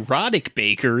the erotic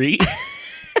bakery.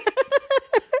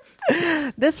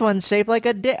 This one's shaped like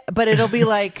a dick, but it'll be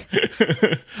I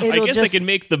guess I can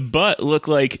make the butt look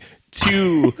like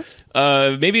 2.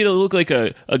 Maybe it'll look like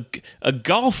a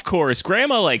golf course.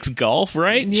 Grandma likes golf,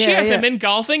 right? Yeah, she hasn't been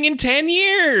golfing in 10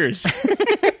 years.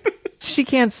 She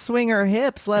can't swing her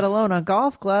hips, let alone a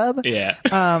golf club. Yeah.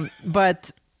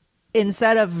 But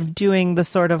instead of doing the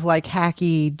sort of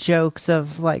hacky jokes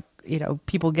of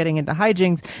people getting into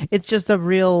hijinks, it's just a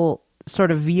real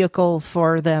sort of vehicle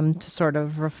for them to sort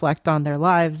of reflect on their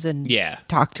lives and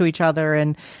talk to each other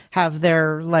and have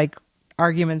their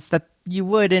arguments that you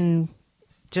would in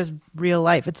just real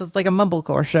life. It's just like a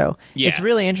mumblecore show. Yeah. It's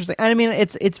really interesting. I mean,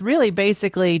 it's really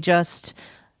basically just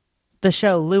the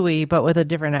show Louie, but with a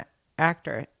different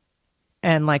actor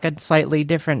and a slightly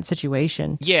different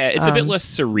situation. Yeah, it's a bit less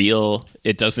surreal.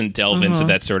 It doesn't delve into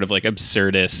that sort of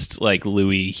absurdist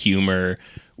Louie humor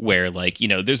where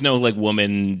there's no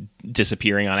woman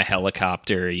disappearing on a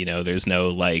helicopter, there's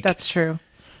no That's true.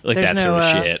 There's that sort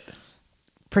of shit.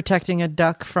 Protecting a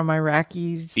duck from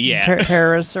Iraqi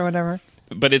terrorists or whatever.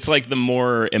 But it's like the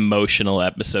more emotional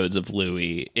episodes of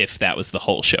Louie, if that was the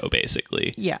whole show,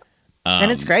 basically. Yeah.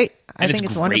 And it's great. I think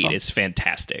it's great. wonderful. It's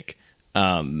fantastic.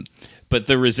 But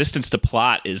the resistance to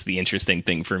plot is the interesting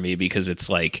thing for me, because it's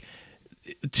like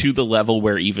to the level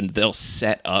where even they'll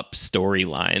set up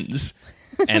storylines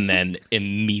and then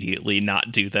immediately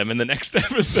not do them in the next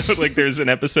episode. Like there's an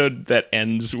episode that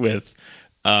ends with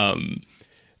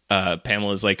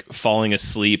Pamela's like falling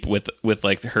asleep with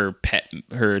like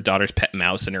her daughter's pet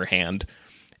mouse in her hand,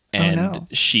 and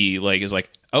she like is like,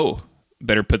 oh,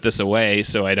 better put this away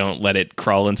so I don't let it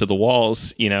crawl into the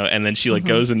walls, and then she like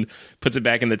goes and puts it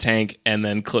back in the tank and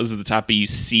then closes the top, but you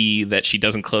see that she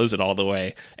doesn't close it all the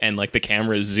way, and like the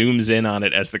camera zooms in on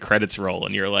it as the credits roll,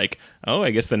 and you're like, oh,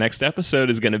 I guess the next episode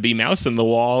is going to be Mouse in the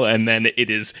Wall, and then it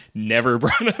is never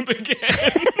brought up again.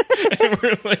 And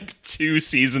we're like 2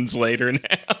 seasons later now.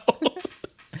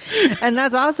 And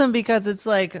that's awesome, because it's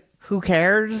like, who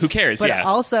cares? Who cares? But yeah.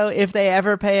 also, if they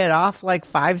ever pay it off like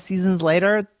 5 seasons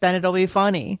later, then it'll be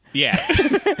funny. Yeah.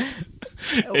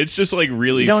 It's just like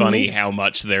really funny how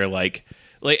much they're like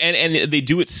and they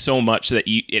do it so much that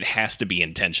it has to be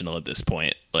intentional at this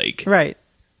point. Like, right.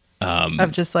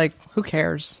 I'm just like, who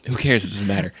cares? Who cares? It doesn't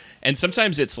matter. And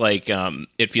sometimes it's like,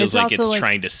 it feels like it's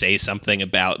trying to say something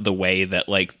about the way that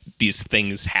like these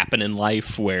things happen in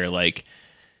life, where like,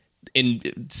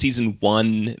 in season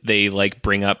 1, they like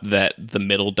bring up that the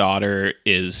middle daughter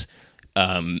is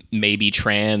maybe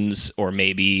trans or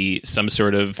maybe some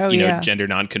sort of gender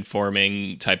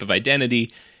non-conforming type of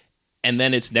identity, and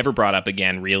then it's never brought up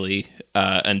again really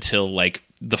until like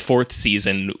the 4th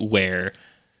season, where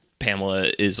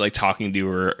Pamela is like talking to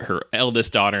her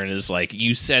eldest daughter and is like,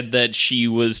 you said that she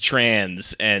was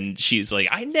trans, and she's like,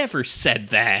 I never said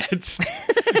that.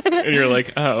 And you're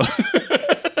like, oh.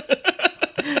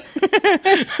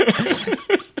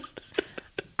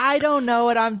 I don't know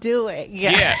what I'm doing.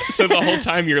 Yeah. So the whole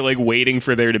time you're like waiting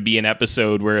for there to be an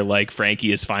episode where like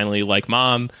Frankie is finally like,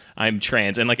 Mom, I'm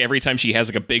trans. And like every time she has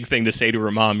like a big thing to say to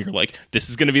her mom, you're like, this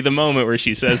is going to be the moment where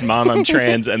she says, Mom, I'm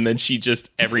trans. And then she just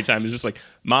every time is just like,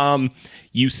 Mom,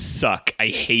 you suck. I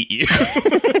hate you.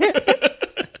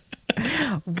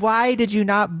 Why did you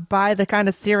not buy the kind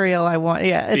of cereal I want?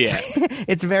 Yeah.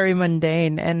 It's very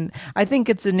mundane. And I think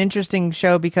it's an interesting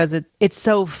show because it's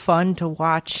so fun to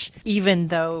watch, even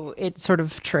though it sort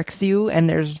of tricks you. And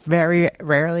there's very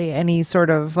rarely any sort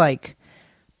of like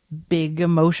big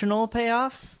emotional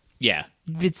payoff. Yeah.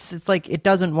 It's like it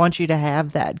doesn't want you to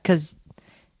have that, because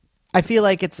I feel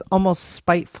like it's almost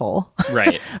spiteful.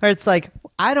 Right. Or it's like,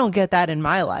 I don't get that in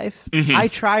my life. Mm-hmm. I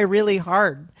try really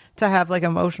hard to have like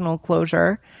emotional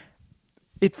closure.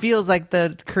 It feels like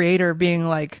the creator being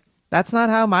like, that's not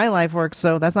how my life works,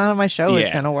 so that's not how my show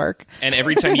is going to work. And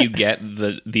every time you get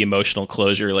the emotional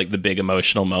closure, like the big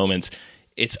emotional moments,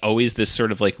 it's always this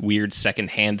sort of like weird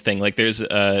secondhand thing. Like there's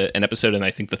an episode in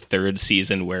I think the 3rd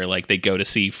season where like they go to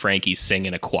see Frankie sing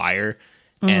in a choir,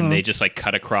 and they just like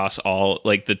cut across all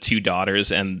like the 2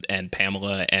 daughters and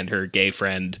Pamela and her gay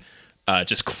friend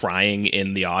just crying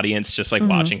in the audience, just like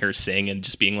watching her sing and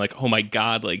just being like, oh my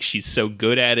God, like she's so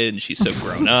good at it and she's so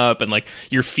grown up, and like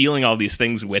you're feeling all these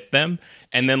things with them.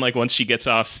 And then like once she gets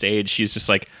off stage, she's just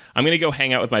like, I'm going to go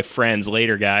hang out with my friends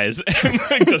later, guys. And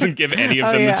like doesn't give any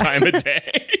of them the time of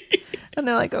day. And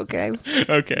they're like, okay,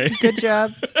 good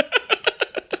job.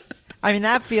 I mean,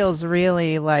 that feels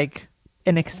really like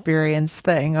an experience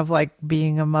thing of like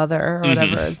being a mother or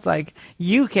whatever. It's like,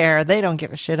 you care, they don't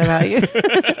give a shit about you.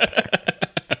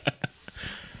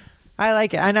 I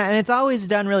like it. And it's always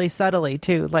done really subtly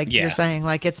too. Like you're saying,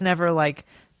 like it's never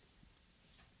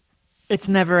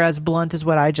as blunt as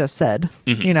what I just said.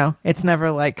 It's never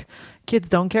like, kids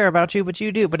don't care about you, but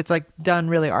you do. But it's like done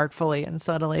really artfully and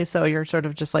subtly. So you're sort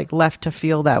of just like left to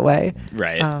feel that way.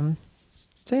 Right.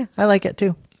 So yeah, I like it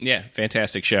too. Yeah,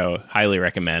 fantastic show. Highly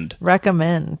recommend.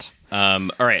 All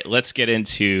right, let's get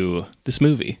into this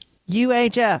movie.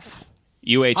 UHF.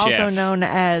 Also known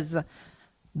as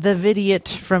The Vidiot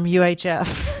from UHF.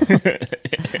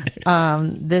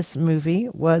 This movie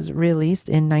was released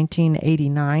in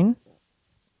 1989,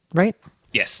 right?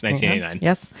 Yes, 1989.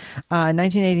 Yes,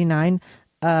 1989.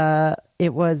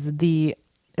 It was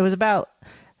about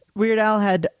Weird Al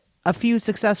had a few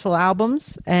successful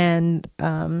albums and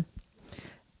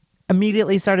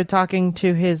immediately started talking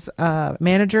to his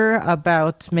manager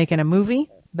about making a movie.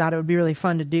 Thought it would be really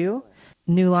fun to do.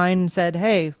 New Line said,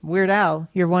 hey, Weird Al,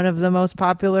 you're one of the most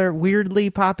weirdly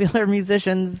popular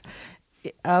musicians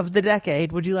of the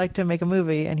decade. Would you like to make a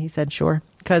movie? And he said, sure.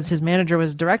 Because his manager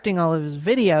was directing all of his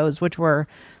videos, which were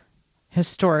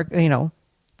historic,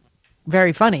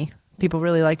 very funny. People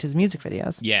really liked his music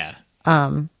videos. Yeah.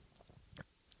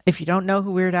 If you don't know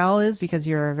who Weird Al is because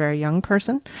you're a very young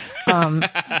person,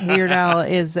 Weird Al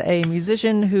is a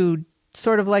musician who,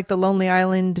 sort of like the Lonely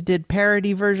Island, did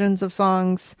parody versions of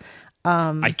songs.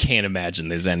 I can't imagine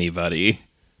there's anybody.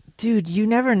 Dude, you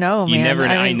never know, man. You never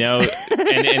know. I know.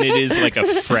 And it is like a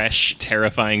fresh,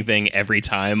 terrifying thing every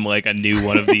time. Like a new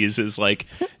one of these is like,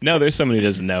 no, there's somebody who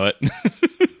doesn't know it.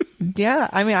 Yeah,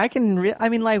 I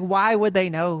mean, like, why would they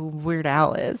know who Weird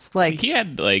Al is? Like, He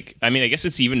had like, I mean, I guess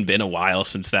it's even been a while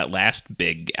since that last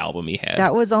big album he had.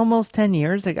 that was almost 10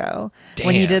 years ago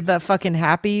when he Damn. did the fucking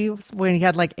Happy, when he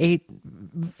had like 8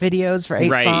 videos for 8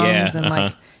 Right, songs. yeah, And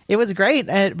like, it was great,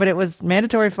 but it was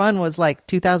Mandatory Fun was like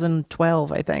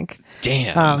 2012, I think.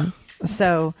 Damn.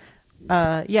 So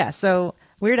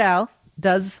Weird Al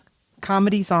does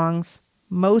comedy songs.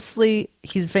 Mostly,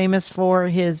 he's famous for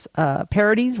his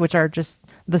parodies, which are just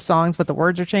the songs, but the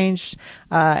words are changed.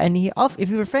 And if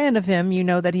you're a fan of him, you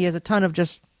know that he has a ton of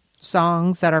just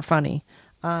songs that are funny.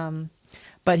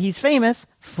 But he's famous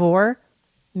for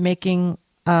making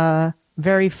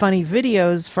very funny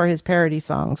videos for his parody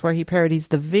songs, where he parodies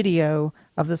the video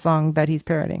of the song that he's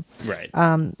parodying. Right.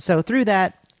 So through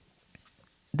that,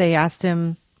 they asked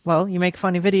him, well, you make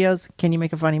funny videos. Can you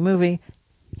make a funny movie?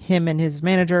 Him and his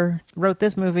manager wrote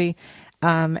this movie.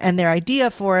 And their idea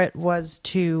for it was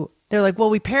they're like, well,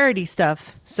 we parody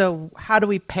stuff. So how do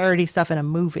we parody stuff in a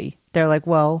movie? They're like,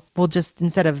 well, we'll just,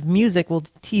 instead of music, we'll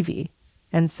do TV.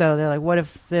 And so they're like, what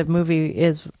if the movie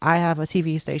is, I have a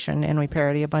TV station and we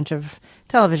parody a bunch of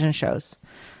television shows?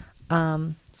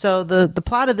 So the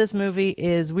plot of this movie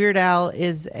is Weird Al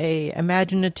is a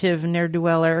imaginative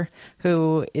ne'er-do-weller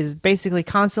who is basically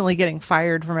constantly getting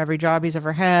fired from every job he's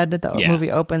ever had. The movie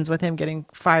opens with him getting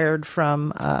fired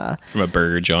from a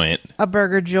burger joint. A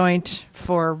burger joint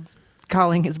for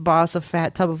calling his boss a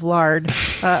fat tub of lard.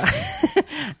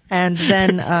 And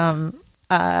then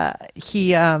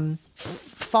he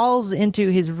falls into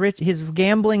his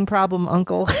gambling problem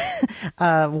uncle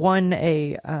won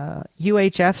a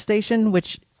UHF station,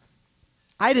 which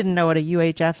I didn't know what a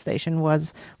UHF station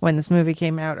was when this movie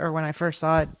came out or when I first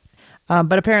saw it.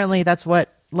 But apparently that's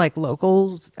what like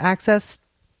local access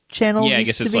channels I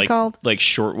guess it's like called. Like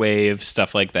shortwave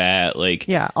stuff like that. Like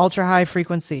ultra high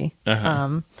frequency.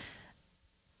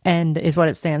 And is what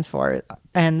it stands for.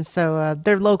 And so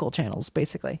they're local channels,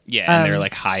 basically. Yeah, and they're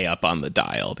like high up on the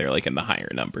dial. They're like in the higher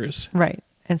numbers. Right.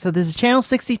 And so this is channel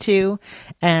 62,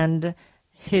 and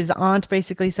his aunt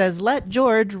basically says, let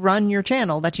George run your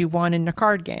channel that you won in a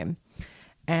card game.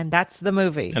 And that's the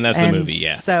movie. And that's the movie,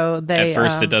 yeah. So at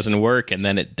first it doesn't work, and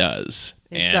then it does.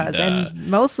 It does. And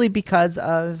mostly because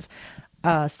of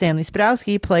Stanley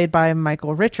Spadowski, played by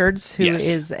Michael Richards, who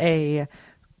is a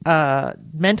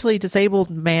mentally disabled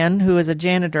man who is a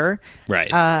janitor, right?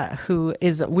 Who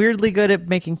is weirdly good at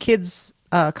making kids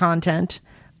content,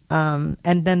 and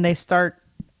then they start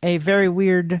a very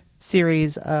weird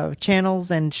series of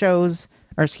channels and shows,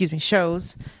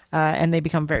 and they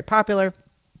become very popular.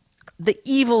 The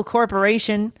evil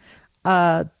corporation,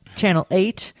 Channel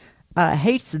 8,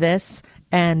 hates this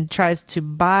and tries to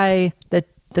buy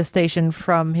the station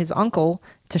from his uncle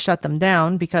to shut them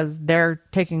down because they're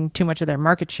taking too much of their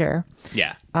market share.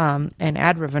 Yeah. And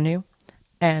ad revenue.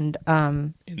 And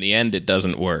in the end, it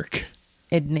doesn't work.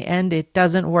 In the end, it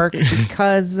doesn't work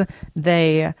because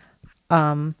their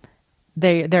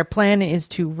plan is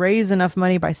to raise enough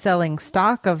money by selling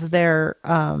stock of their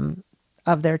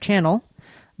channel.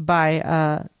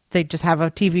 By they just have a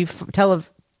what do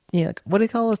you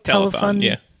call it? Telethon.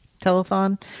 Yeah.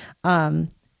 Telethon.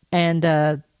 And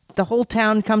the whole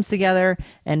town comes together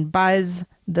and buys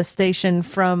the station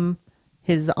from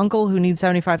his uncle, who needs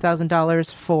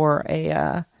 $75,000 for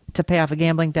to pay off a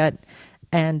gambling debt,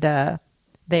 and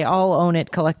they all own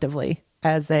it collectively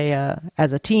as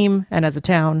a team and as a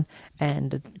town,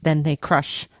 and then they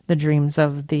crush the dreams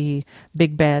of the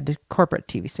big bad corporate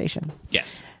TV station.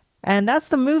 Yes. And that's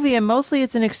the movie, and mostly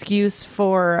it's an excuse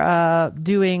for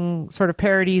doing sort of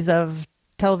parodies of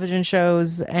television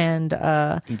shows and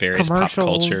various pop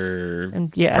culture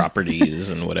and, properties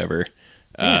and whatever.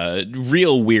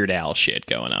 Real Weird Al shit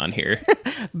going on here.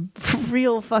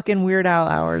 Real fucking Weird Al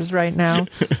hours right now.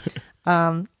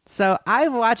 So I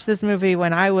watched this movie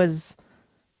when I was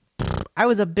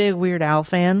a big Weird Al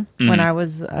fan when I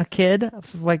was a kid,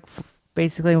 like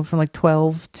basically from like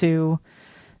 12 to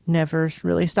never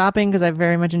really stopping because I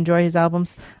very much enjoy his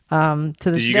albums. To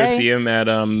this Did you day, go see him at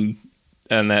on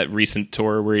that recent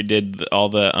tour where he did all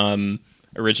the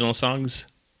original songs?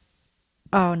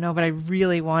 Oh no, but I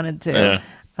really wanted to.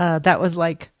 That was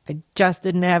like I just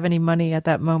didn't have any money at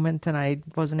that moment, and I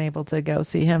wasn't able to go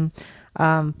see him.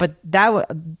 But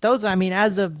those, I mean,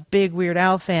 as a big Weird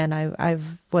Al fan, I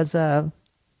was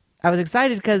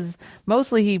excited because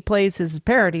mostly he plays his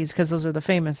parodies because those are the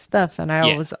famous stuff, and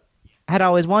I had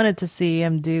always wanted to see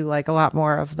him do like a lot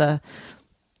more of the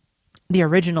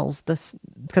originals,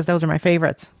 because those are my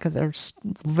favorites because they're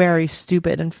very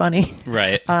stupid and funny.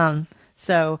 Right.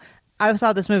 So I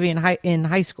saw this movie in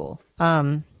high school,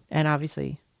 and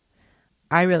obviously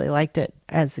I really liked it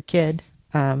as a kid,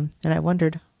 and I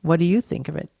wondered, what do you think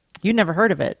of it? You never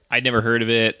heard of it. I'd never heard of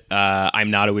it. I'm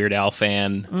not a Weird Al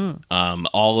fan.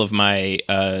 All of my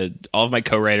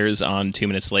co-writers on 2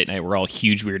 Minutes Late Night were all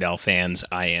huge Weird Al fans.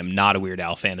 I am not a Weird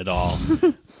Al fan at all.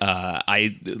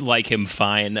 I like him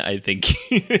fine. I think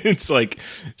it's like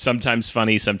sometimes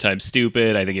funny, sometimes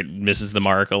stupid. I think it misses the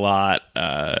mark a lot.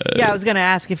 Yeah, I was gonna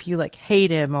ask if you like hate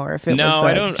him or if it was. No,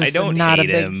 I don't hate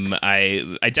him.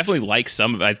 I definitely like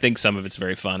some of it. I think some of it's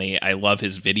very funny. I love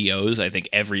his videos. I think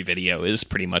every video is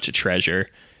pretty much a treasure.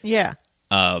 Yeah.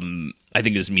 I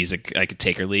think his music I could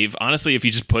take or leave. Honestly, if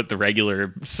you just put the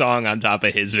regular song on top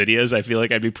of his videos, I feel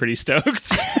like I'd be pretty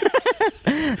stoked.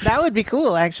 That would be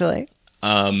cool, actually.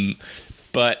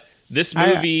 But this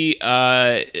movie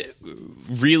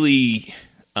really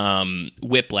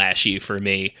whiplashy for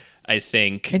me. I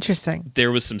think Interesting.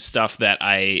 there was some stuff that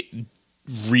I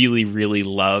really, really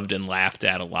loved and laughed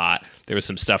at a lot. There was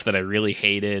some stuff that I really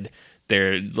hated.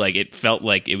 It felt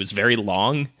like it was very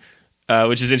long,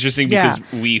 which is interesting because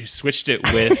we switched it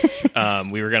with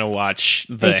we were going to watch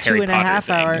the Harry Potter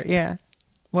thing. Hour. Yeah.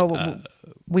 Well,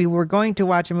 we were going to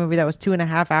watch a movie that was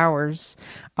 2.5 hours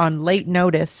on late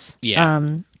notice. Yeah.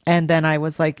 And then I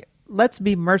was like, let's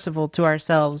be merciful to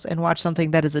ourselves and watch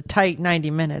something that is a tight 90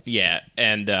 minutes. Yeah.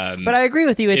 And but I agree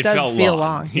with you. It does feel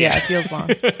long. Yeah, it feels long.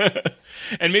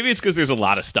 And maybe it's because there's a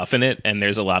lot of stuff in it, and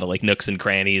there's a lot of like nooks and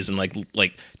crannies and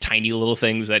like tiny little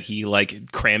things that he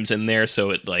like crams in there,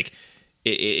 so it like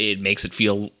it makes it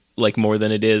feel like more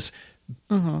than it is.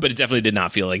 Mm-hmm. But it definitely did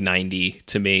not feel like 90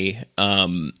 to me.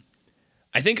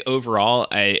 I think overall,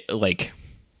 I like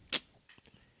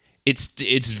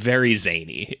it's very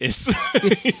zany.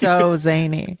 It's so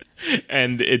zany,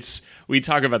 and we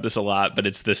talk about this a lot, but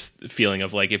it's this feeling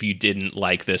of like if you didn't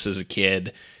like this as a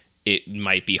kid, it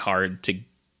might be hard to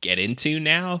get into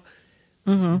now.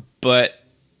 Mm-hmm. But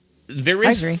there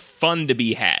is fun to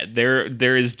be had.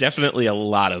 There is definitely a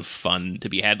lot of fun to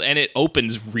be had, and it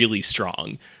opens really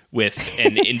strong with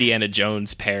an Indiana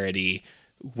Jones parody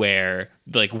where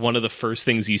like one of the first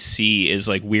things you see is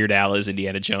like Weird Al as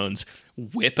Indiana Jones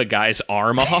whip a guy's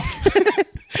arm off.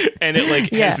 And it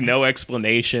like has no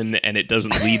explanation, and it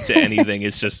doesn't lead to anything.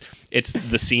 It's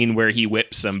the scene where he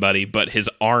whips somebody, but his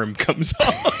arm comes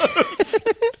off.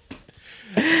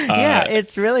 Yeah,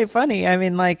 it's really funny. I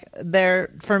mean, like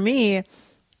for me,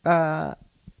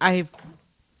 I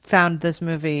found this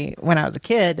movie when I was a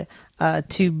kid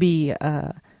to be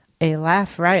a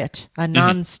laugh riot, a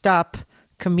nonstop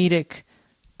comedic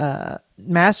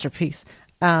masterpiece.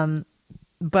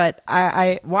 But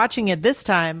I watching it this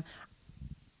time,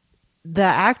 the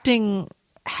acting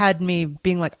had me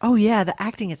being like, oh yeah, the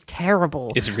acting is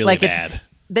terrible. It's really bad.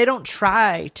 They don't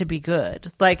try to be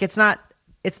good. Like it's not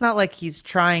like he's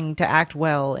trying to act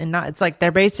well, and it's like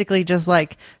they're basically just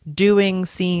like doing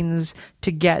scenes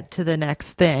to get to the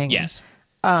next thing. Yes.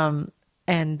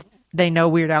 And they know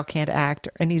Weird Al can't act,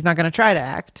 and he's not going to try to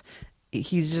act.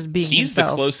 He's just being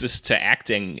himself. The closest to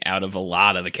acting out of a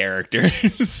lot of the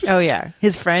characters. Oh yeah.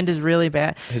 His friend is really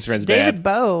bad. His friend's bad. David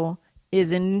Bowie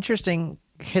is an interesting.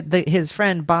 His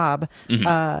friend Bob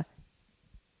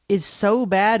is so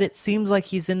bad it seems like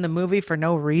he's in the movie for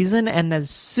no reason, and as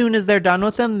soon as they're done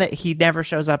with him, that he never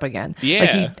shows up again. Yeah, like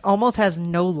he almost has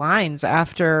no lines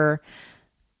after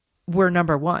we're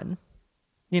number one.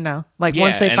 You know, like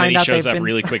once they find out, he shows up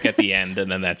really quick at the end,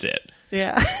 and then that's it.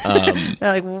 Yeah, they're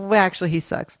like, well, actually, he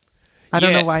sucks. I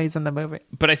don't know why he's in the movie.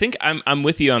 But I think I'm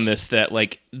with you on this, that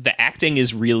like the acting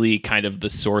is really kind of the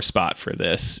sore spot for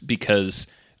this, because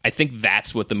I think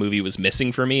that's what the movie was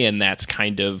missing for me, and that's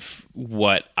kind of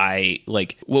what I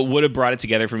like. What would have brought it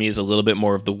together for me is a little bit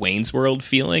more of the Wayne's World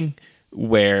feeling,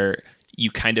 where you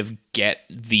kind of get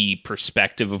the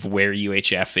perspective of where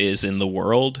UHF is in the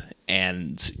world,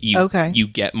 and you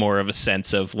get more of a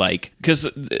sense of like, because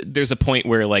there's a point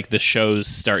where like the shows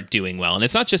start doing well, and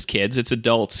it's not just kids, it's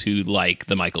adults who like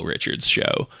the Michael Richards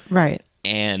show, right?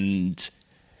 And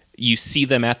you see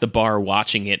them at the bar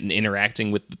watching it and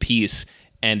interacting with the piece,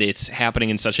 and it's happening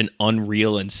in such an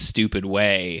unreal and stupid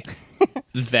way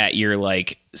that you're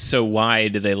like, so why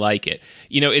do they like it?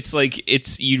 You know, it's like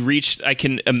you reached. I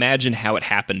can imagine how it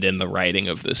happened in the writing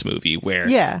of this movie,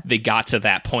 where they got to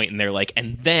that point and they're like,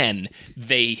 and then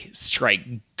they strike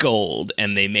gold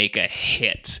and they make a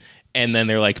hit, and then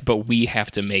they're like, but we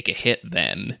have to make a hit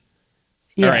then.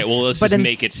 Yeah. All right, well, let's just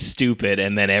make it stupid,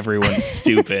 and then everyone's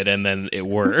stupid, and then it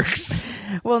works.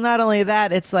 Well, not only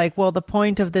that, it's like, well, the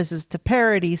point of this is to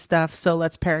parody stuff, so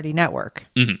let's parody Network.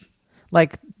 Mm-hmm.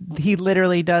 Like, he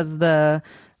literally does the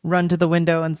run to the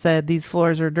window and said, these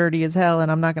floors are dirty as hell,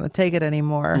 and I'm not going to take it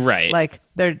anymore. Right. Like,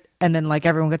 and then, like,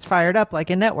 everyone gets fired up,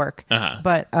 like in Network. Uh-huh.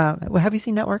 But, have you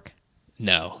seen Network?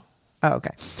 No. Oh,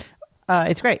 okay.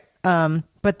 It's great.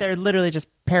 But they're literally just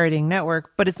parodying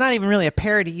Network, but it's not even really a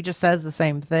parody. He just says the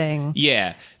same thing.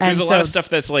 Yeah. There's a lot of stuff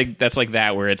that's like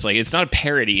that, where it's like, it's not a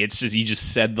parody. It's just, you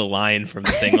just said the line from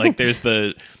the thing. Like there's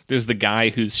the guy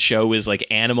whose show is like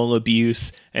animal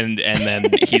abuse. And then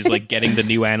he's like getting the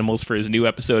new animals for his new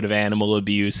episode of Animal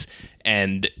Abuse.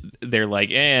 And they're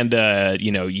like, and,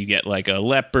 you get like a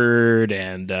leopard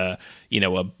and, a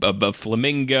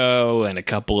flamingo and a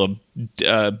couple of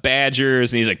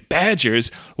badgers. And he's like,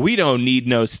 badgers? We don't need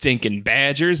no stinking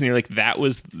badgers. And you're like,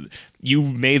 you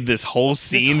made this whole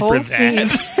scene for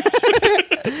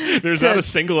that? There's not a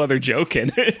single other joke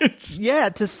in it. Yeah,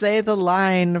 to say the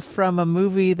line from a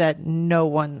movie that no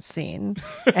one's seen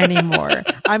anymore.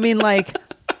 I mean, like,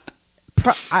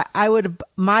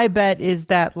 my bet is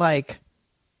that like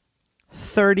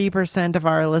 30% of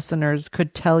our listeners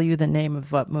could tell you the name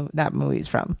of what that movie's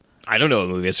from. I don't know what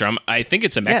movie it's from. I think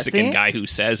it's a Mexican guy who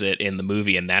says it in the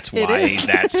movie, and that's why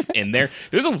that's in there.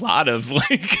 There's a lot of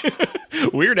like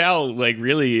Weird Al like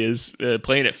really is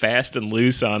playing it fast and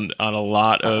loose on a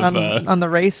lot of on the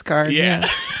race card. Yeah.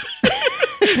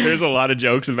 There's a lot of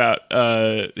jokes about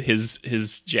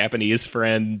his Japanese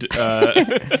friend.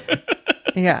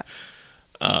 Yeah.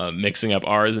 Mixing up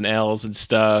R's and L's and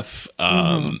stuff.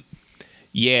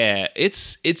 Yeah,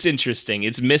 it's interesting.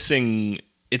 It's missing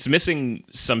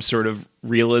some sort of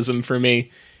realism for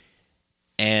me.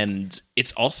 And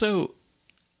it's also,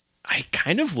 I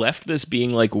kind of left this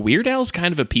being like, Weird Al's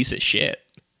kind of a piece of shit.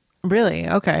 Really?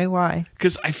 Okay, why?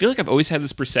 Because I feel like I've always had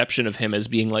this perception of him as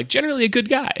being like generally a good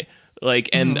guy.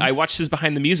 Like, and I watched his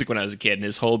Behind the Music when I was a kid, and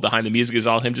his whole Behind the Music is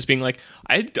all him just being like,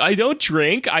 I don't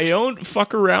drink, I don't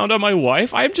fuck around on my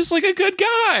wife, I'm just like a good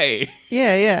guy.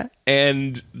 Yeah.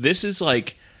 And this is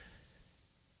like,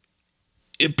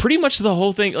 pretty much the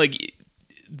whole thing, like,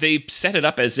 they set it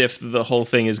up as if the whole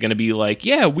thing is going to be like,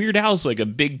 yeah, Weird Al's like a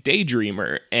big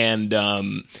daydreamer, and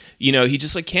he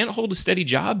just like can't hold a steady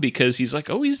job because he's like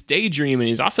always daydreaming.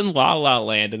 He's off in La La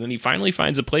Land, and then he finally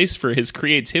finds a place for his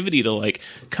creativity to like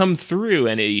come through,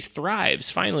 and he thrives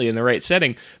finally in the right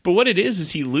setting. But what it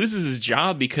is he loses his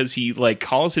job because he like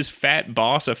calls his fat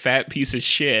boss a fat piece of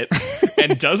shit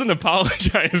and doesn't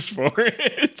apologize for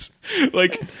it.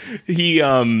 Like he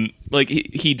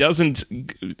doesn't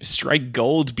strike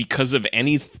gold because of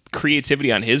any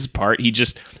creativity on his part. He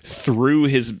just threw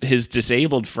his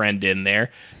disabled friend in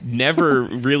there, never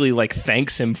really like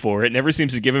thanks him for it, never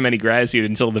seems to give him any gratitude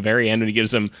until the very end when he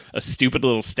gives him a stupid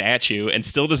little statue, and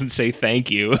still doesn't say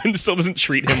thank you, and still doesn't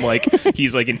treat him like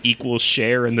he's like an equal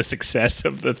share in the success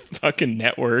of the fucking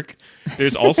network.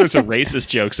 There's all sorts of racist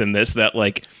jokes in this that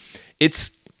like,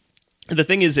 the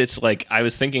thing is, it's like, I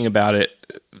was thinking about it,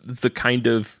 the kind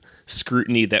of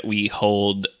scrutiny that we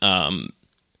hold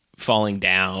Falling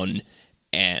Down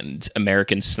and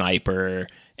American Sniper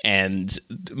and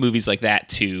movies like that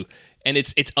too, and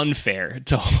it's unfair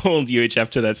to hold UHF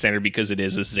to that standard because it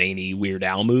is a zany Weird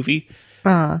Al movie.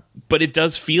 But it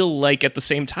does feel like at the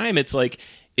same time, it's like,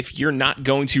 if you're not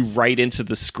going to write into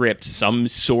the script some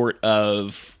sort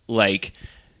of like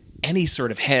any sort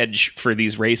of hedge for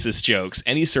these racist jokes,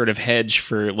 any sort of hedge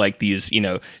for like these,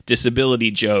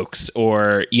 disability jokes,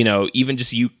 or, even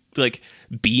just you like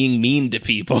being mean to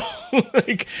people.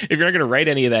 Like, if you're not going to write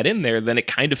any of that in there, then it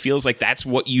kind of feels like that's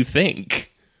what you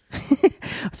think.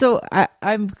 So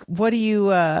what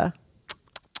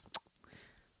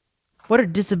are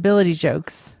disability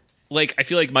jokes? Like, I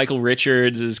feel like Michael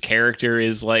Richards' character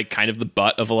is like kind of the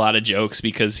butt of a lot of jokes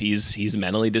because he's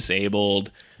mentally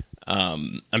disabled.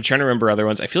 I'm trying to remember other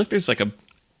ones. I feel like there's like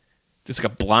a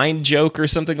blind joke or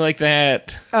something like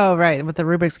that. Oh, right, with the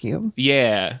Rubik's Cube.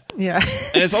 Yeah. And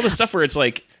it's all this stuff where it's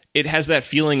like, it has that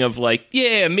feeling of like,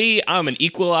 yeah, I'm an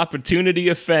equal opportunity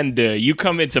offender. You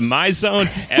come into my zone,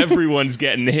 everyone's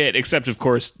getting hit, except of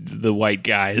course the white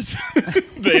guys.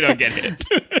 They don't get hit.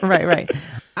 Right.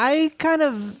 I kind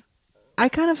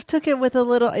of took it with a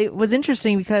little. It was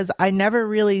interesting because I never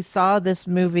really saw this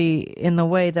movie in the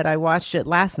way that I watched it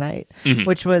last night,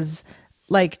 which was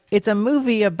like it's a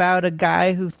movie about a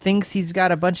guy who thinks he's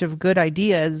got a bunch of good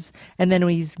ideas, and then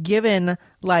when he's given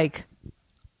like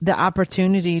the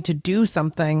opportunity to do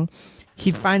something,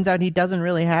 he finds out he doesn't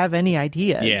really have any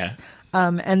ideas. Yeah.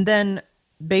 And then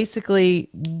basically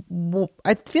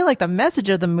I feel like the message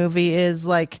of the movie is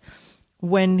like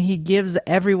when he gives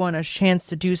everyone a chance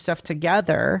to do stuff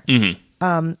together,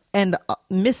 and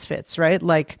misfits, right?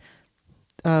 Like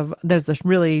there's this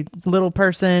really little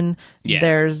person. Yeah.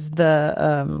 There's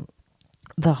the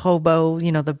hobo,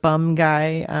 the bum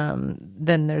guy.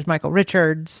 Then there's Michael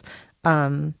Richards.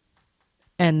 And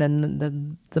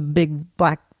then the big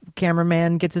black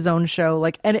cameraman gets his own show.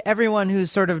 Like, and everyone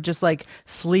who's sort of just like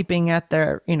sleeping at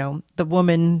their, the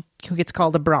woman who gets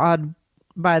called abroad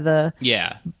by the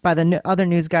other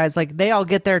news guys, like they all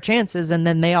get their chances and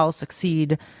then they all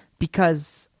succeed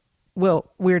because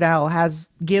Weird Al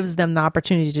gives them the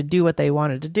opportunity to do what they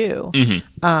wanted to do.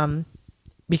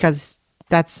 Because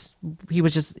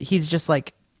he's just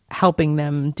like helping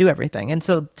them do everything. And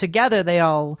so together they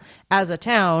all, as a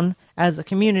town, as a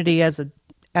community, as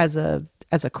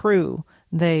a crew,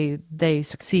 they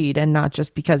succeed, and not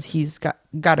just because he's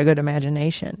got a good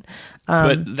imagination.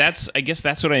 But I guess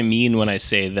that's what I mean when I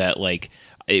say that, like,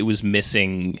 it was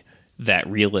missing that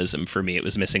realism for me. It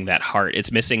was missing that heart.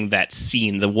 It's missing that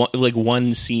scene,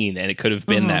 one scene, and it could have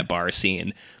been that bar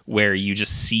scene where you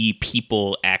just see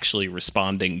people actually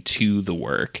responding to the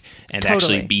work and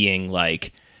actually being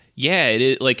like, yeah, it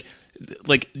is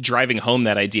like driving home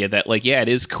that idea that like, yeah, it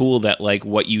is cool that like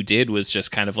what you did was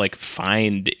just kind of like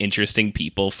find interesting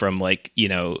people from like,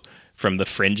 from the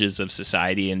fringes of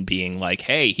society and being like,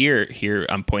 hey, here,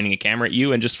 I'm pointing a camera at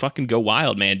you and just fucking go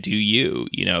wild, man. Do you,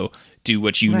 do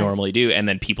what you normally do, and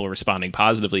then people responding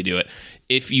positively to it.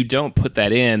 If you don't put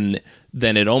that in,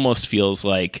 then it almost feels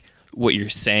like what you're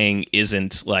saying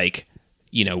isn't like,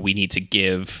 we need to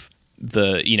give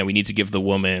the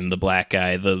woman, the black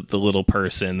guy, the little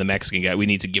person, the Mexican guy, we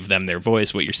need to give them their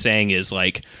voice. What you're saying is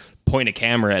like, point a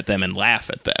camera at them and laugh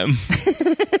at them.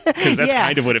 Because that's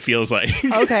kind of what it feels like.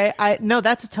 Okay. No,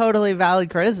 that's a totally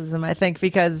valid criticism, I think,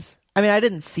 because I mean, I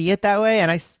didn't see it that way.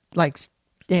 And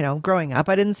growing up,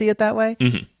 I didn't see it that way.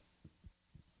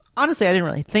 Honestly, I didn't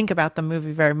really think about the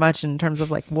movie very much in terms of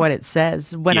like what it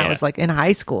says when I was like in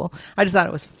high school. I just thought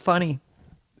it was funny.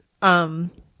 And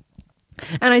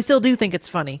I still do think it's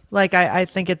funny. Like, I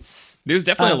think there's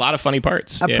definitely a lot of funny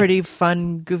parts. A pretty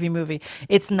fun, goofy movie.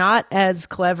 It's not as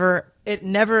clever. It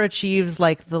never achieves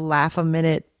like the laugh a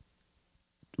minute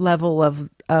level of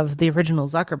the original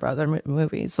Zucker Brother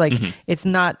movies. Like, it's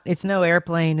no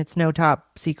Airplane. It's no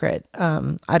Top Secret.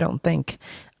 I don't think.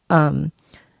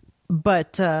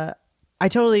 But I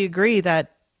totally agree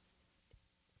that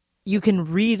you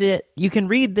can read it. You can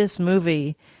read this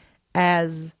movie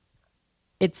as,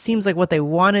 it seems like what they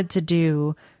wanted to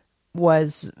do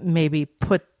was maybe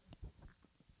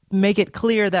make it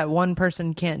clear that one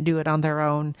person can't do it on their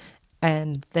own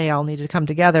and they all need to come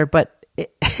together. But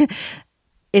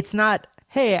it's not,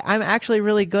 hey, I'm actually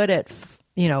really good at,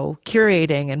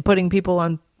 curating and putting people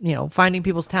on, finding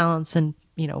people's talents and,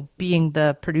 being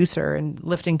the producer and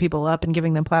lifting people up and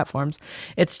giving them platforms.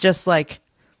 It's just like,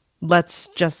 let's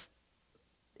just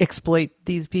exploit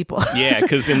these people. Yeah,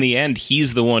 because in the end,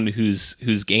 he's the one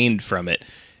who's gained from it,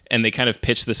 and they kind of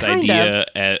pitch this idea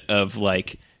of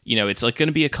like, it's like going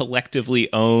to be a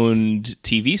collectively owned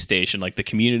TV station, like the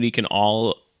community can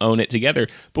all own it together.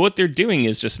 But what they're doing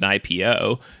is just an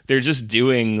IPO. They're just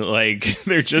doing like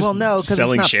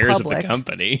selling shares of the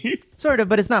company. Sort of,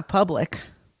 but it's not public.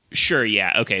 Sure,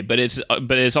 yeah, okay, but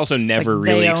it's also never like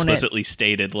really explicitly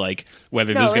stated like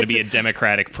whether there's going to be a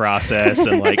democratic process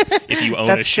and like if you own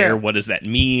a share, true. What does that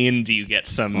mean? Do you get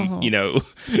some,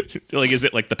 like is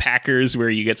it like the Packers where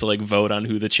you get to like vote on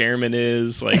who the chairman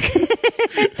is? Like,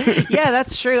 yeah,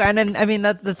 that's true. And then I mean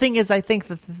the thing is, I think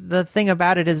the thing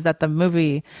about it is that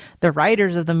the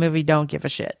writers of the movie don't give a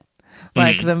shit.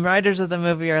 Like the writers of the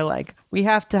movie are like, we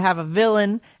have to have a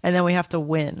villain and then we have to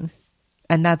win.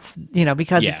 And that's,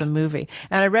 because it's a movie.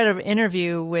 And I read an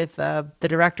interview with the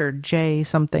director, Jay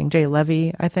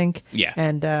Levy, I think.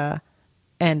 Yeah.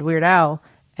 And Weird Al.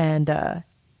 And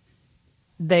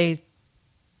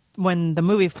when the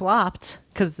movie flopped,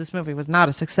 because this movie was not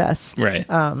a success. Right.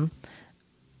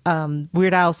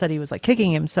 Weird Al said he was like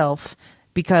kicking himself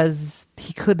because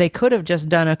they could have just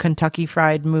done a Kentucky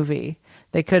Fried movie.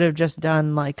 They could have just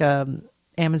done like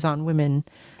Amazon Women.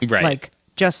 Right. Like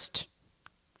just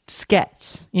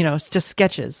skets, it's just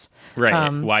sketches, right?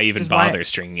 Why even bother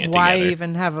stringing it together? Why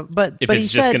even have if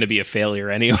it's just going to be a failure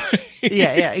anyway?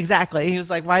 yeah, exactly. He was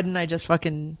like, why didn't I just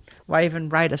why even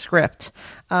write a script?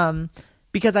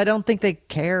 Because I don't think they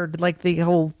cared. Like the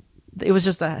whole it was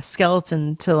just a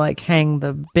skeleton to like hang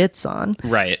the bits on.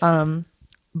 Right.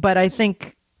 But I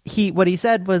think what he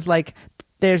said was like,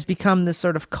 there's become this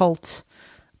sort of cult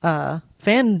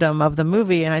fandom of the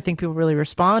movie, and I think people really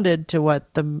responded to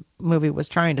what the movie was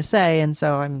trying to say, and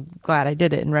so I'm glad I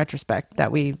did it in retrospect,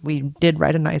 that we did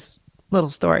write a nice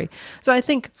little story. So I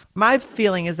think my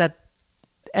feeling is that,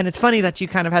 and it's funny that you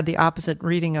kind of had the opposite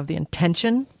reading of the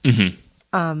intention,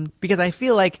 because I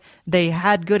feel like they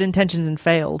had good intentions and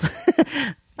failed.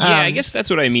 I guess that's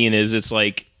what I mean, is it's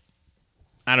like,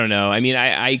 I don't know. I mean,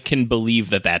 I can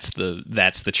believe that that's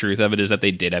the truth of it, is that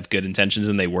they did have good intentions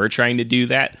and they were trying to do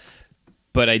that.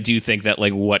 But I do think that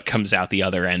like what comes out the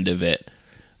other end of it,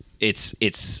 it's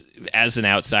as an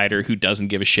outsider who doesn't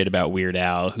give a shit about Weird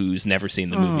Al, who's never seen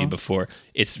the movie before,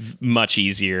 it's much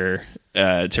easier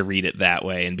to read it that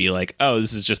way and be like, oh,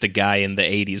 this is just a guy in the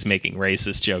 80s making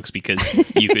racist jokes,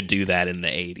 because you could do that in the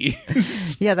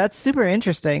 80s. Yeah, that's super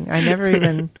interesting. I never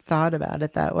even thought about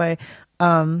it that way.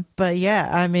 But yeah,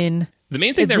 I mean, the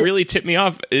main thing that really tipped me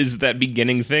off is that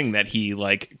beginning thing that he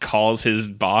like calls his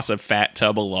boss a fat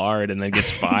tub of lard and then gets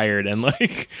fired, and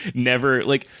like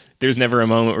there's never a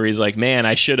moment where he's like, man,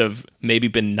 I should have maybe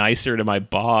been nicer to my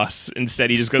boss. Instead,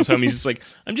 he just goes home. He's just like,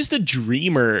 I'm just a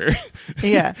dreamer.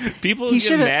 Yeah. People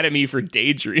get mad at me for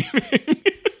daydreaming.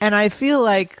 And I feel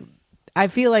like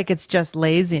it's just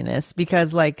laziness,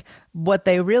 because like what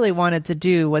they really wanted to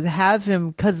do was have him,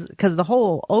 because the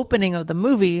whole opening of the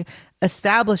movie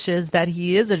establishes that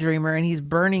he is a dreamer and he's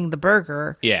burning the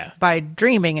burger by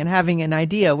dreaming and having an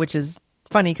idea, which is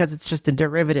funny because it's just a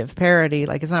derivative parody.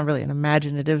 Like, it's not really an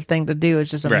imaginative thing to do.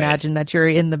 It's just imagine that you're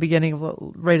in the beginning of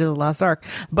Raiders of the Lost Ark.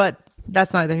 But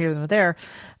that's neither here nor there.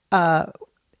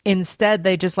 Instead,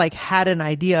 they just like had an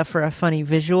idea for a funny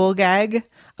visual gag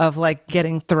of like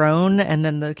getting thrown and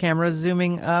then the camera's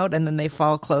zooming out and then they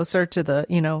fall closer to the,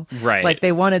 like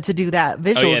they wanted to do that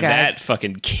visual gag. That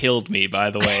fucking killed me,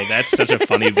 by the way. That's such a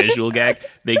funny visual gag.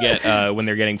 They get, when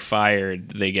they're getting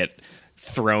fired, they get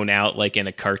thrown out like in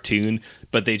a cartoon,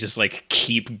 but they just like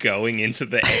keep going into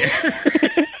the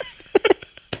air.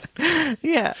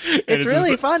 Yeah, it's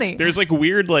really funny. There's like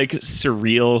weird, like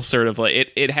surreal sort of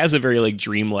like it has a very like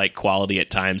dreamlike quality at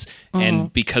times,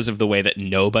 and because of the way that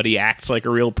nobody acts like a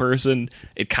real person,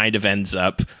 it kind of ends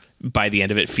up by the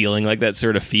end of it feeling like that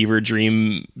sort of fever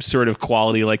dream sort of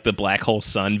quality, like the Black Hole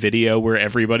Sun video where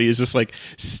everybody is just like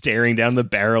staring down the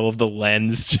barrel of the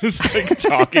lens, just like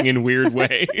talking in weird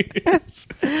ways.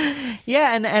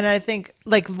 Yeah, and I think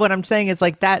like what I'm saying is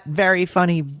like that very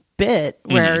funny bit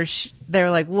where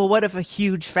they're like, well, what if a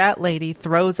huge fat lady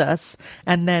throws us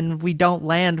and then we don't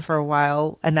land for a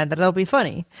while, and then that'll be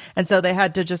funny. And so they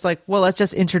had to just like, well, let's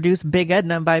just introduce Big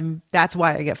Edna by that's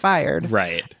why I get fired.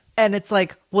 Right. And it's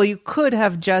like, well, you could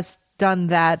have just done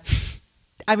that.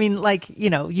 I mean, like, you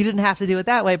didn't have to do it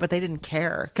that way, but they didn't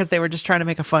care because they were just trying to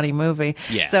make a funny movie.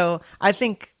 Yeah. So I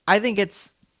think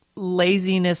it's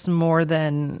laziness more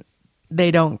than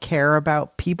they don't care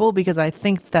about people, because I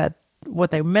think that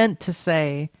what they meant to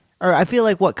say, or I feel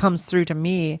like what comes through to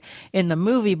me in the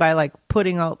movie by like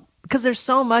putting out, because there's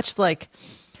so much like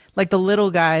the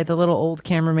little guy, the little old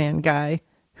cameraman guy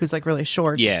who's like really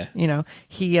short. Yeah.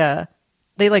 He,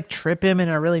 they like trip him and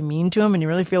are really mean to him and you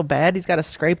really feel bad. He's got a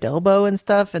scraped elbow and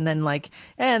stuff. And then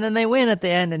and then they win at the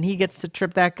end and he gets to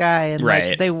trip that guy. And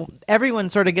like everyone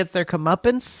sort of gets their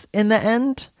comeuppance in the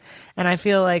end. And I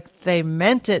feel like they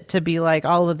meant it to be like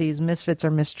all of these misfits are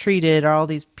mistreated, or all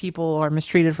these people are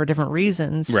mistreated for different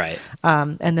reasons. Right.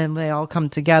 And then they all come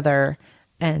together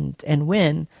and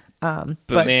win. But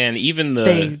man, even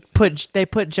they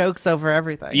put jokes over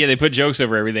everything. Yeah, they put jokes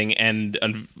over everything, and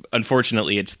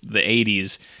unfortunately, it's the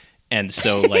 '80s, and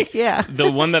so like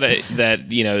the one that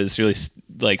is really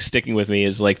like sticking with me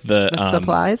is like the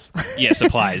Supplies. Yeah,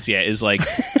 Supplies. Yeah, is like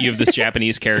you have this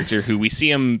Japanese character who we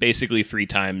see him basically 3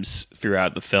 times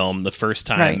throughout the film. The first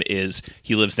time is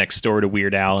he lives next door to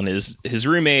Weird Al and his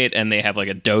roommate, and they have like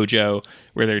a dojo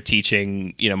where they're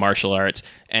teaching martial arts,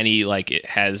 and he like it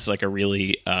has like a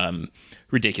really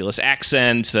ridiculous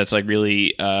accent that's like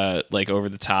really like over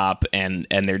the top, and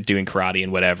they're doing karate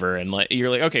and whatever, and like you're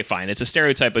like, okay, fine, it's a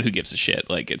stereotype, but who gives a shit,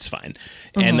 like it's fine.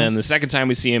 And then the second time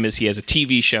we see him is he has a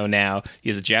TV show now. He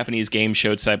has a Japanese game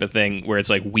show type of thing where it's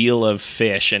like Wheel of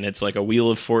Fish, and it's like a Wheel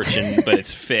of Fortune but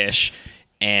it's fish,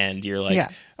 and you're like,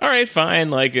 all right,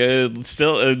 fine, like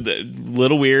still a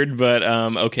little weird, but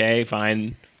okay,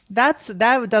 fine. That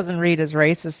doesn't read as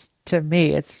racist to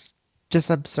me. It's just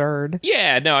absurd.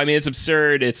 Yeah, no, I mean, it's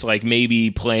absurd. It's like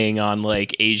maybe playing on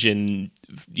like Asian,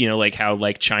 like how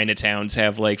like Chinatowns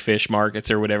have like fish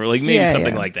markets or whatever, like maybe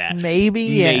something like that.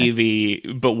 Maybe,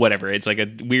 but whatever. It's like a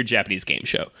weird Japanese game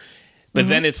show. But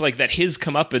then it's like that his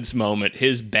comeuppance moment,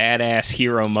 his badass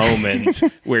hero moment,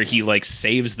 where he like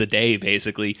saves the day,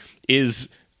 basically,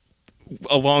 is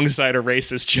alongside a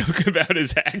racist joke about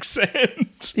his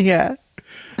accent. Yeah.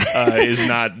 Is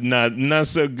not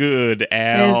so good,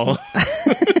 Al.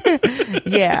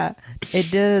 Yeah.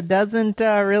 It doesn't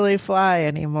really fly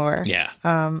anymore. Yeah.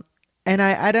 And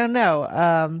I don't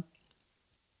know.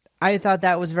 I thought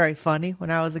that was very funny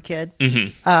when I was a kid.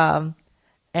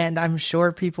 And I'm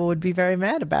sure people would be very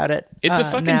mad about it. It's a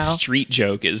fucking now. street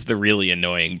joke is the really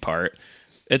annoying part.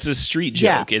 It's a street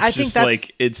Yeah, joke. I It's think just that's-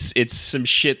 like it's some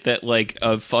shit that like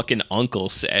a fucking uncle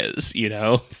says, you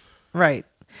know? Right.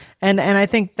 And I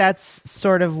think that's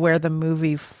sort of where the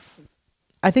movie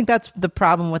I think that's the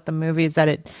problem with the movie is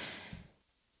that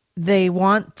they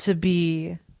want to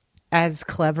be as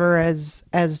clever as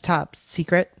Top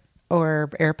Secret or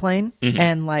Airplane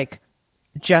and like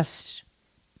just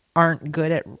aren't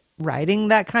good at writing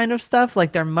that kind of stuff.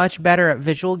 Like they're much better at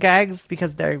visual gags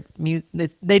because they do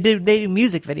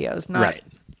music videos,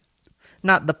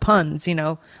 not the puns, you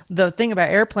know. The thing about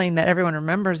Airplane that everyone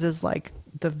remembers is like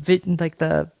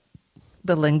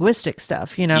the linguistic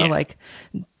stuff, you know, Yeah. like,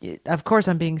 of course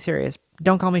I'm being serious.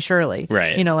 Don't call me Shirley.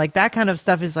 Right. You know, like that kind of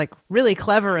stuff is like really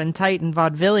clever and tight and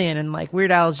vaudevillian, and like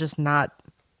Weird Al is just not,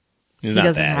 It's he not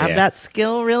doesn't that, have yeah. that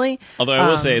skill really. Although I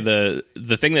will say the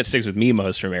thing that sticks with me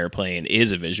most from Airplane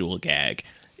is a visual gag.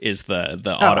 Is the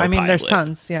autopilot. I mean, there's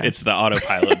tons, yeah. It's the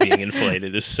autopilot being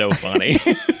inflated is so funny.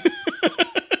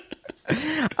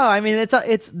 Oh, I mean,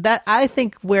 it's that I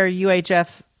think where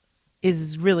UHF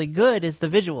is really good is the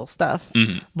visual stuff.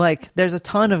 Like there's a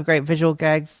ton of great visual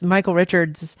gags. Michael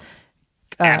Richards,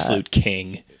 Absolute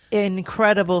king.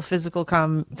 incredible physical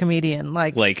comedian.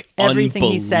 Like Everything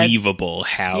he says. unbelievable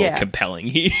how Yeah. compelling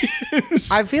he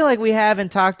is. I feel like we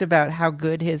haven't talked about how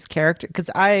good his character, because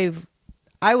I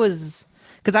was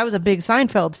a big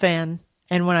Seinfeld fan,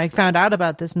 and when I found out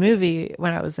about this movie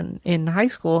when I was in high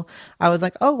school, I was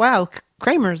like, oh wow,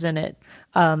 Kramer's in it.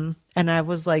 And I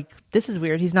was like, this is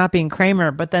weird. He's not being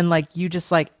Kramer. But then like you just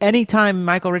like anytime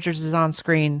Michael Richards is on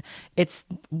screen, it's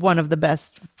one of the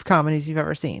best comedies you've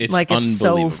ever seen. It's like it's so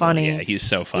unbelievable. funny. Yeah, he's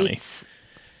so funny.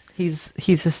 He's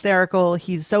hysterical.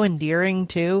 He's so endearing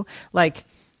too. Like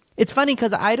it's funny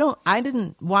because I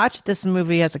didn't watch this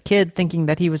movie as a kid thinking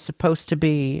that he was supposed to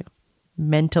be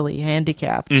mentally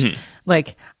handicapped.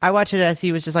 Like I watched it as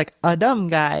he was just like a dumb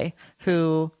guy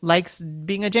who likes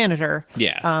being a janitor.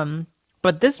 Yeah.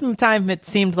 But this time it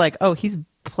seemed like, oh, he's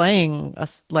playing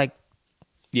us like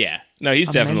Yeah. No,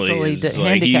 he's a definitely mentally is,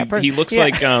 handicapped person. he looks Yeah.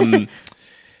 like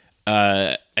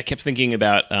I kept thinking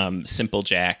about Simple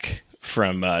Jack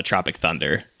from Tropic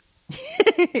Thunder.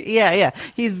 yeah.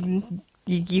 He's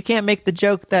you can't make the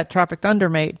joke that Tropic Thunder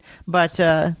made, but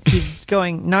he's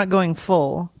not going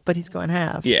full, but he's going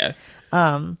half. Yeah.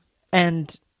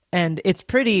 And it's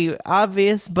pretty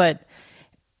obvious, but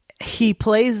he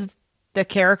plays the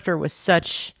character with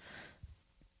such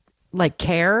like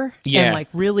care Yeah. and like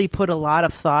really put a lot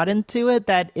of thought into it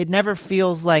that it never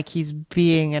feels like he's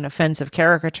being an offensive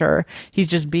caricature. He's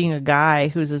just being a guy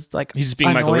who's just like He's just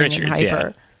being Michael annoying and Richards, yeah.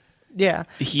 hyper. Yeah.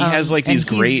 He has like and these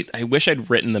he's- great I wish I'd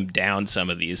written them down, some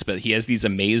of these, but he has these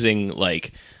amazing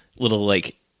like little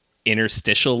like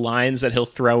interstitial lines that he'll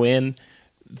throw in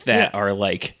that Yeah. are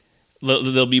like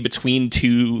they'll be between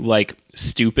two like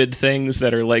stupid things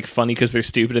that are like funny because they're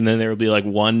stupid, and then there will be like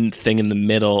one thing in the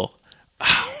middle.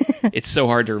 It's so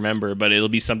hard to remember, but it'll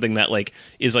be something that like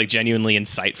is like genuinely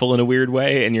insightful in a weird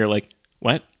way, and you're like,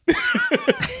 what?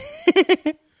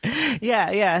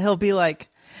 Yeah. He'll be like,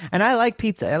 and I like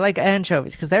pizza. I like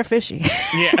anchovies because they're fishy.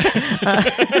 Yeah.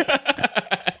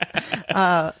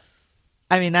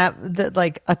 I mean, that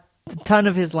like a ton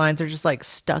of his lines are just like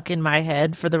stuck in my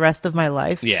head for the rest of my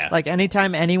life. Yeah. Like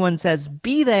anytime anyone says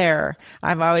 "be there,"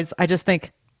 I just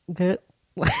think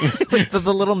like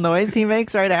the little noise he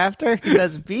makes right after he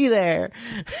says "be there."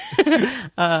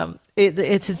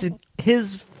 It's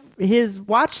his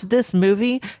watch this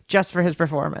movie just for his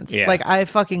performance. Yeah. Like I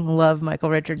fucking love Michael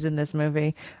Richards in this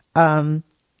movie.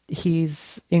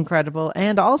 He's incredible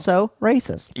and also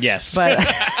racist. Yes. But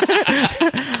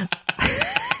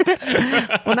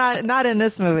well, not in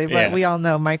this movie, but Yeah. we all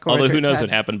know Michael. Although who Richards knows had- what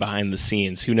happened behind the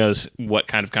scenes? Who knows what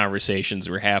kind of conversations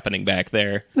were happening back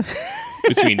there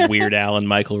between Weird Al and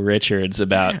Michael Richards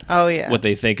about Oh, yeah. what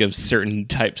they think of certain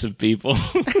types of people.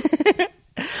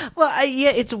 Well, yeah,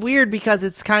 it's weird because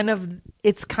it's kind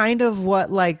of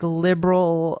what like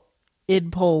liberal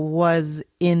idpol was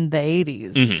in the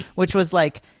 80s, Mm-hmm. which was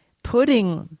like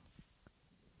putting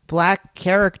black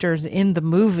characters in the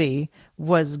movie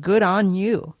was good on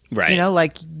you. Right. You know,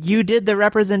 like you did the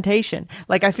representation.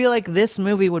 Like I feel like this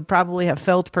movie would probably have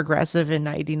felt progressive in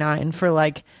 99 for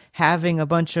like having a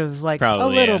bunch of like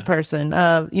Probably, a little yeah.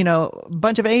 person, you know, a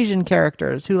bunch of Asian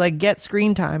characters who like get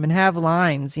screen time and have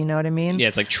lines, you know what I mean? Yeah,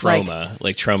 it's like Trauma.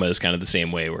 Like Trauma is kind of the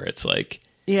same way where it's like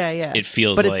Yeah, yeah. it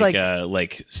feels but it's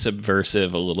like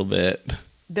subversive a little bit.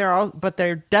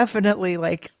 They're definitely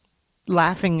like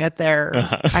laughing at their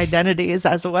identities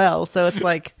as well. So it's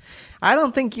like, I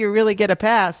don't think you really get a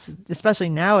pass, especially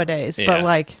nowadays. Yeah. But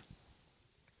like,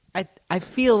 I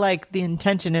feel like the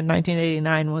intention in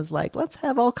 1989 was like, let's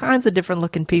have all kinds of different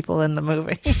looking people in the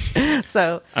movie.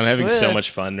 So I'm having so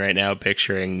much fun right now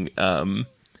picturing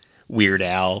Weird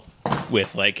Al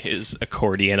with like his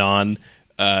accordion on,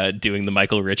 doing the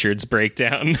Michael Richards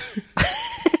breakdown.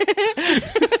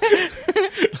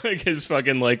 Like his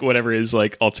fucking like whatever his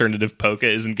like alternative polka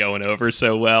isn't going over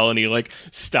so well, and he like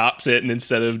stops it, and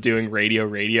instead of doing radio,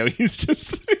 he's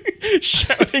just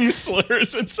shouting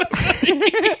slurs at somebody.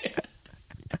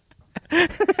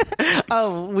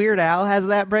 Oh, Weird Al has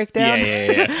that breakdown.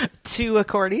 Yeah. To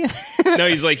accordion. No,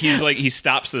 he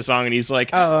stops the song and he's like,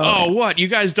 "Oh, what? You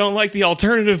guys don't like the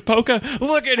alternative polka?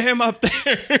 Look at him up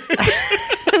there."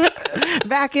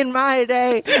 Back in my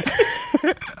day.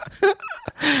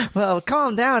 Well,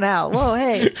 calm down, Al. Whoa,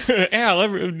 hey. Al,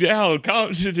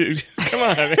 come on,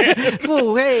 man.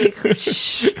 Whoa, hey.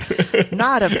 Shh.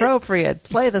 Not appropriate.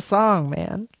 Play the song,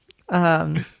 man.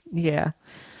 Yeah.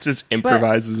 Just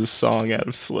improvises a song out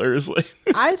of slurs.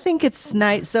 I think it's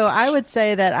nice. So I would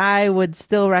say that I would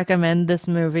still recommend this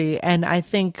movie. And I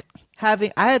think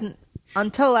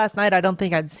until last night, I don't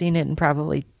think I'd seen it in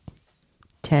probably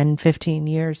 10, 15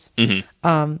 years.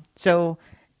 Mm-hmm. So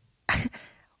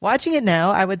watching it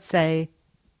now, I would say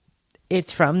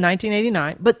it's from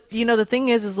 1989. But, you know, the thing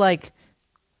is like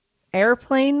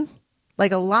Airplane,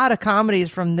 like a lot of comedies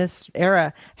from this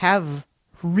era have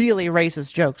really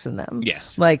racist jokes in them.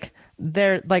 Yes. Like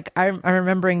they're like I'm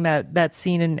remembering that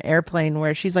scene in Airplane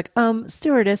where she's like,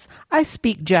 stewardess, I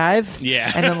speak jive.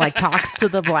 Yeah. And then like talks to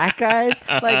the black guys.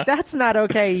 Like that's not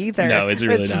okay either. No, it's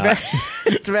really not.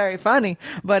 It's very funny.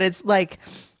 But it's like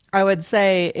I would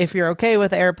say if you're okay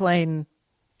with Airplane,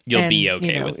 You'll be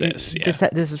okay with this. Yeah.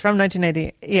 This is from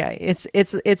 1980. Yeah, it's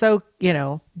you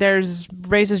know, there's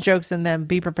racist jokes in them.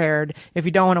 Be prepared. If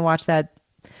you don't want to watch that,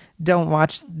 don't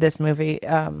watch this movie.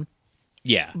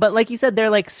 Yeah. But like you said,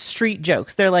 they're like street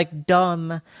jokes. They're like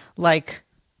dumb, like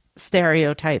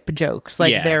stereotype jokes.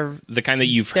 Like they're the kind that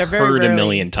you've very heard rarely, a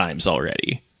million times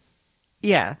already.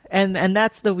 Yeah, and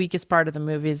that's the weakest part of the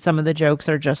movie. Some of the jokes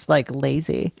are just like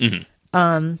lazy.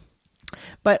 Mm-hmm.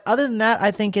 But other than that,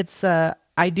 I think it's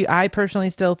I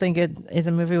personally still think it is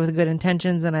a movie with good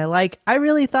intentions, and I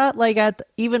really thought like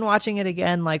even watching it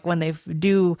again, like when they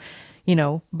do, you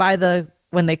know,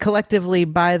 when they collectively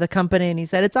buy the company and he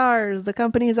said, it's ours, the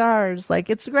company's ours. Like,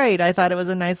 it's great. I thought it was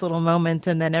a nice little moment.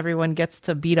 And then everyone gets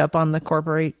to beat up on the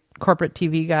corporate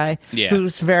TV guy,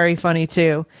 who's very funny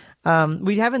too.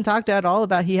 We haven't talked at all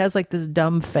about, he has like this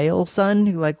dumb fail son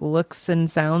who like looks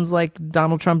and sounds like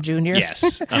Donald Trump Jr.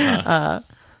 Yes. Uh-huh.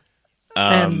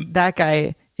 And that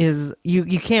guy is,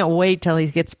 you can't wait till he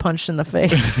gets punched in the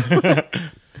face.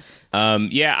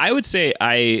 Yeah, I would say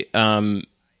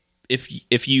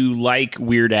if you like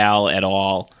Weird Al at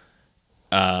all,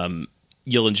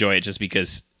 you'll enjoy it just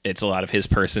because it's a lot of his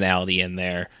personality in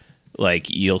there. Like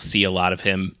you'll see a lot of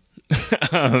him.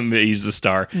 He's the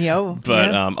star.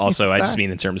 But also I just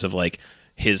mean in terms of like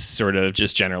his sort of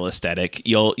just general aesthetic,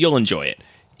 you'll enjoy it.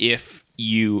 If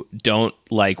you don't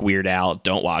like Weird Al,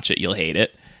 don't watch it. You'll hate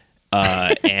it.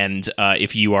 And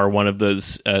if you are one of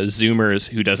those Zoomers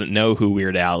who doesn't know who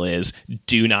Weird Al is,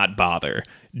 do not bother.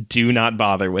 Do not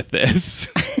bother with this.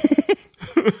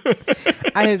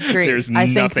 I agree. There's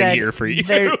nothing here for you.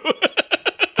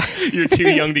 You're too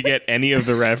young to get any of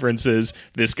the references.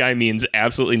 This guy means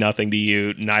absolutely nothing to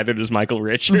you. Neither does Michael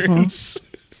Richards.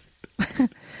 Mm-hmm.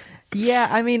 Yeah,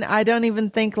 I mean, I don't even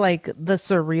think like the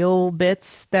surreal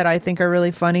bits that I think are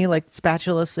really funny, like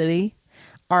Spatula City,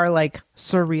 are like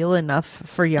surreal enough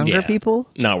for younger people.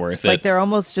 Not worth it. Like they're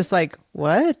almost just like,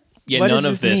 what? Yeah, what none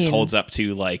of this mean? holds up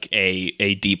to like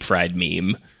a deep fried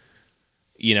meme.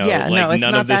 You know, yeah, like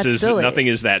no, none of this is silly. Nothing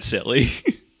is that silly.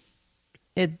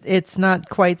 It's not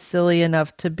quite silly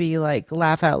enough to be like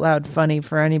laugh out loud funny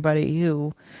for anybody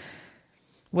who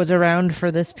was around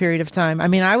for this period of time. I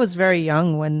mean, I was very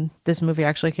young when this movie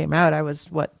actually came out. I was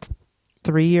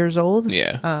 3 years old.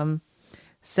 Yeah.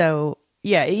 So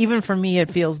yeah, even for me, it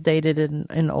feels dated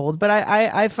and old, but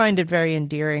I find it very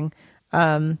endearing.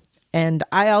 And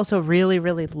I also really,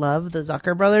 really love the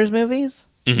Zucker Brothers movies.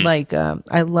 Like,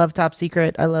 I love Top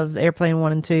Secret. I love Airplane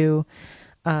 1 and 2.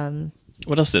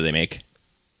 What else did they make?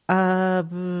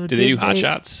 Did Did they do Hot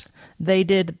Shots? They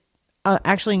did.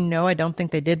 Actually, no, I don't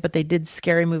think they did, but they did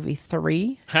Scary Movie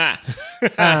 3, Ha!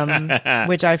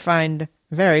 which I find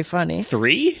very funny.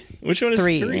 3? Which one is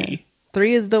 3? Yeah.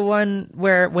 3 is the one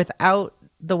where without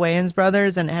the Wayans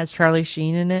brothers, and it has Charlie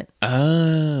Sheen in it.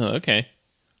 Oh, okay.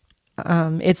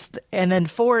 And then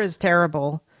 4 is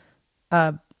terrible.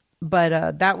 But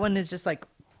that one is just like,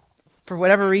 for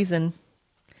whatever reason,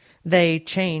 they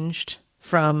changed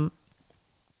from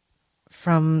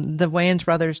the Wayans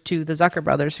brothers to the Zucker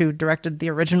brothers, who directed the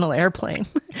original Airplane.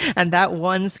 And that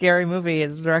one Scary Movie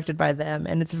is directed by them,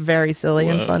 and it's very silly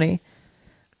and funny.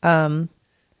 But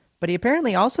he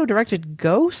apparently also directed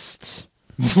Ghost.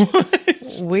 What?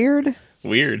 Weird.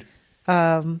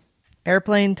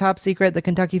 Airplane, Top Secret, the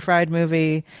Kentucky Fried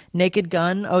Movie, Naked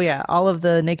Gun. Oh yeah, all of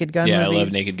the Naked Gun movies. Yeah, I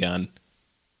love Naked Gun.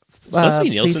 Is Leslie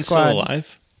Nielsen still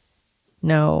alive?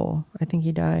 No, I think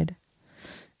he died.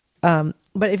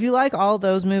 But if you like all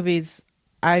those movies,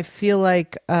 I feel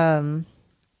like, oh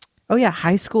yeah,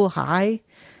 High School High.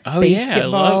 Oh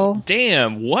Basketball. yeah,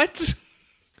 damn, what?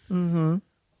 Mm-hmm.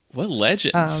 What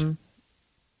legends?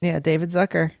 Yeah, David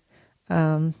Zucker.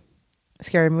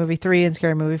 Scary Movie 3 and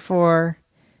Scary Movie 4.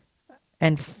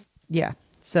 And yeah,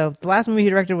 so the last movie he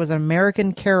directed was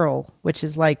American Carol, which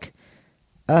is like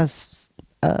a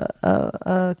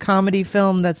comedy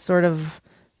film that's sort of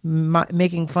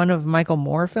making fun of Michael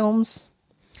Moore films.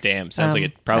 Damn, sounds like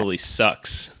it probably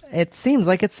sucks. It seems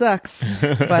like it sucks,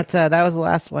 but that was the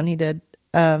last one he did.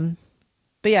 But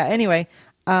yeah, anyway,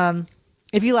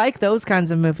 if you like those kinds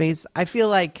of movies, I feel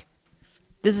like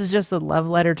this is just a love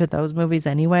letter to those movies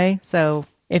anyway. So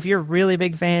if you're a really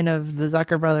big fan of the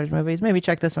Zucker Brothers movies, maybe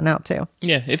check this one out too.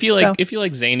 Yeah, if you like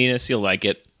zaniness, you'll like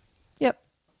it. Yep.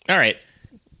 All right,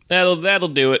 that'll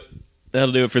do it.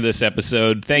 That'll do it for this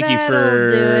episode. Thank you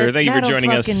for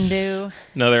joining us.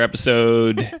 Another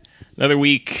episode, another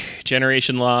week.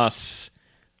 Generation Loss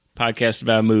podcast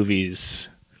about movies.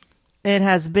 It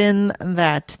has been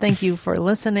that. Thank you for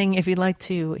listening. If you'd like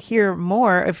to hear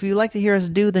more, if you'd like to hear us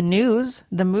do the news,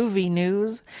 the movie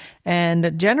news,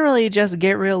 and generally just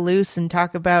get real loose and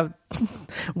talk about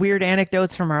weird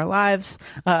anecdotes from our lives,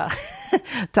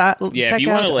 if you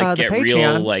want to get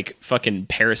real fucking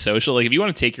parasocial, like if you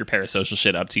want to take your parasocial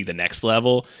shit up to the next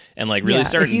level and really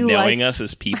start knowing us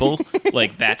as people,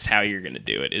 that's how you're going to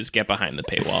do it, is get behind the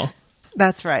paywall.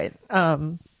 That's right.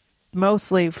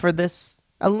 Mostly for this.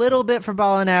 A little bit for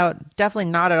Ballin' Out,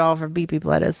 definitely not at all for BP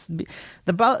Bledis.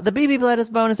 The BP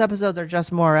Bledis bonus episodes are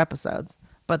just more episodes.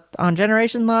 But on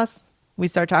Generation Loss, we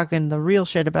start talking the real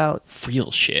shit about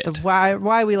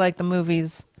why we like the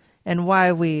movies and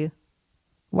why we're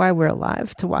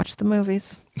alive to watch the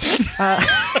movies.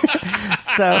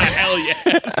 So hell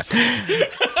yes.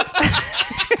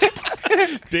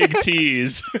 Big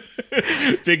tease.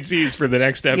 Big tease for the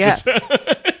next episode. Yes.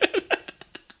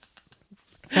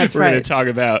 That's we're going to talk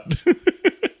about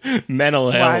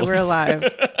mental health. Why we're alive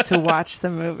to watch the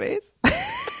movies.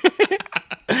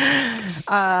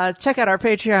 Check out our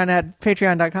Patreon at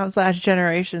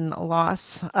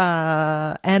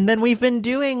patreon.com/generationloss. And then we've been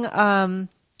doing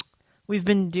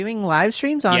live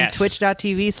streams on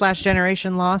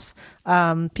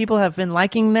twitch.tv/generationloss. People have been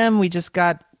liking them. We just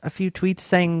got a few tweets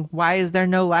saying, why is there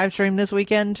no live stream this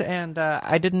weekend? And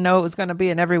I didn't know it was going to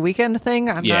be an every weekend thing.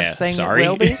 I'm not saying it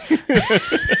will be.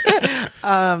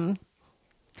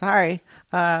 Sorry.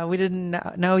 We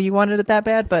didn't know you wanted it that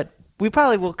bad, but we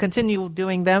probably will continue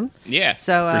doing them. Yeah,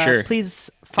 so for sure.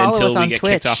 Please follow us on Twitch. Until we get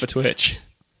kicked off of Twitch.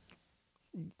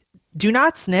 Do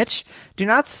not snitch. Do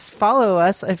not follow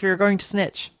us if you're going to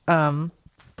snitch.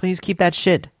 Please keep that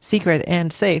shit secret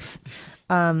and safe.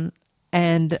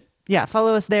 And yeah,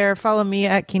 follow us there. Follow me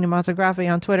at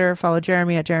Kinematography on Twitter. Follow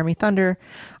Jeremy at Jeremy Thunder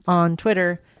on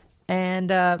Twitter. And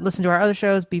listen to our other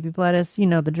shows, BB Bledis, you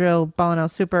know the drill, Ballin'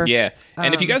 Out Super. Yeah,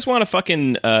 and if you guys want a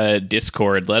fucking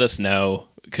Discord, let us know,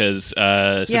 because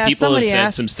some people have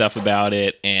said some stuff about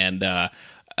it, and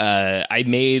I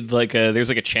made there's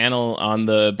a channel on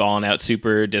the Ballin' Out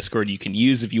Super Discord you can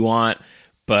use if you want,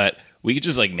 but we could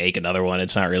just make another one.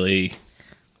 It's not really,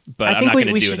 but I'm not going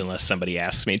to do it unless somebody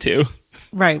asks me to.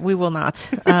 Right, we will not,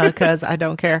 because I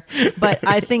don't care. But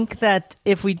I think that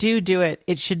if we do it,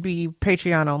 it should be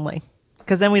Patreon only,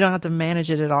 because then we don't have to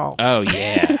manage it at all. Oh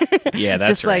yeah, yeah, that's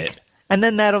just right. And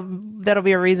then that'll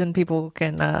be a reason people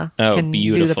can can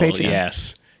beautiful, do the Patreon.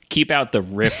 Yes, keep out the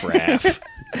riffraff.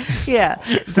 Yeah,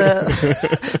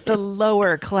 the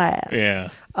lower class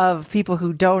of people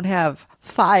who don't have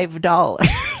 $5.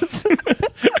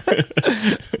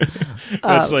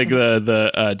 That's like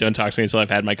the don't talk to me until I've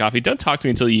had my coffee. Don't talk to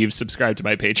me until you've subscribed to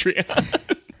my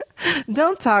Patreon.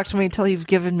 Don't talk to me until you've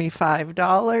given me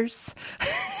 $5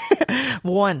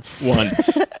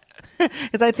 once.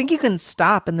 Because I think you can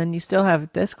stop and then you still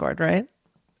have Discord, right?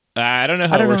 I don't know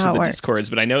how it works with the Discords,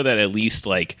 but I know that at least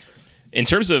like in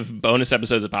terms of bonus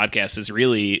episodes of podcasts, it's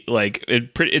really like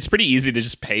it's pretty easy to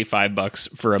just pay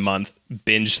 $5 for a month,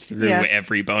 binge through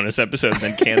every bonus episode, and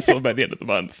then cancel by the end of the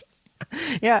month.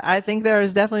 Yeah, I think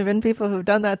there's definitely been people who've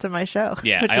done that to my show.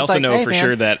 Yeah, I also know for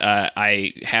sure that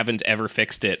I haven't ever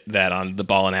fixed it that on the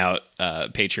Ballin' Out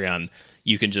Patreon,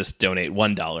 you can just donate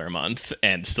 $1 a month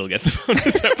and still get the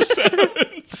bonus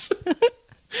episodes.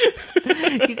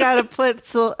 You gotta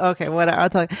okay, whatever, I'll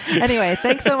tell you. Anyway,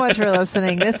 thanks so much for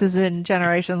listening. This has been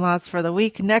Generation Lost for the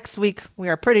week. Next week, we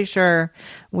are pretty sure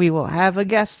we will have a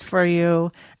guest for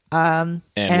you. And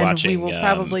we will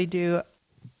probably do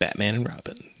Batman and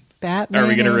Robin. Batman. Are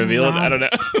we going to reveal it? I don't know.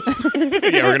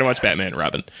 Yeah, we're going to watch Batman and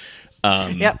Robin.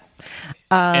 Yep.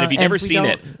 And if you've never seen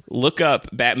it, look up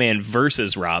Batman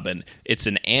versus Robin. It's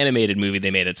an animated movie they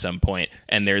made at some point,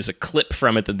 and there's a clip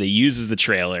from it that they use as the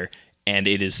trailer, and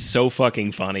it is so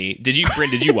fucking funny. Did you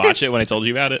watch it when I told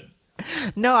you about it?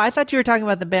 No, I thought you were talking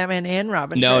about the Batman and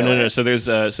Robin. No. So there's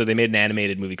so they made an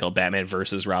animated movie called Batman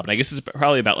versus Robin. I guess it's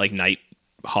probably about like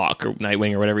Nighthawk or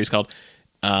Nightwing or whatever he's called.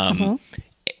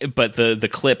 But the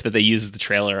clip that they use as the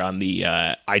trailer on the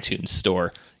iTunes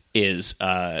store is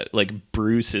like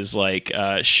Bruce is like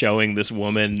showing this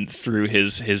woman through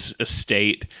his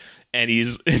estate, and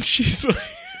she's like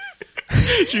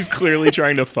she's clearly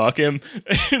trying to fuck him,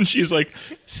 and she's like,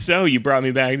 "So you brought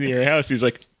me back to your house?" He's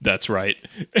like, "That's right."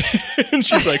 And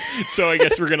she's like, "So I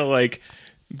guess we're gonna like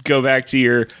go back to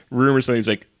your room or something." He's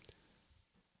like,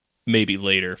 "Maybe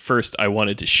later. First, I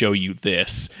wanted to show you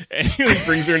this." And he like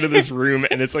brings her into this room,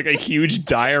 and it's like a huge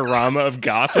diorama of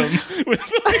Gotham with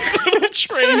like little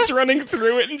trains running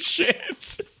through it and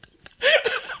shit.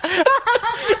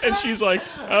 And she's like,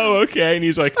 "Oh, okay." And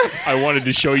he's like, "I wanted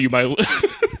to show you my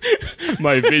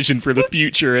my vision for the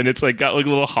future." And it's like got like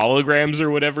little holograms or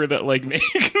whatever that like make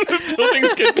the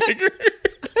buildings get bigger.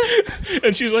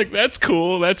 And she's like, that's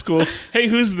cool. Hey,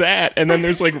 who's that? And then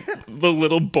there's like the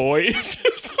little boy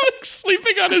just like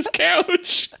sleeping on his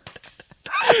couch.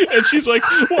 And she's like,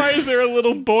 why is there a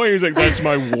little boy? He's like, that's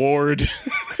my ward.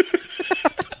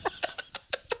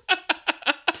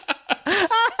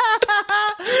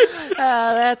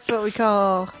 That's what we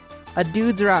call a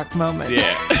dude's rock moment. Yeah.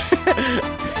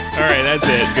 All right, that's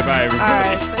it. Goodbye,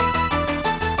 everybody. All right.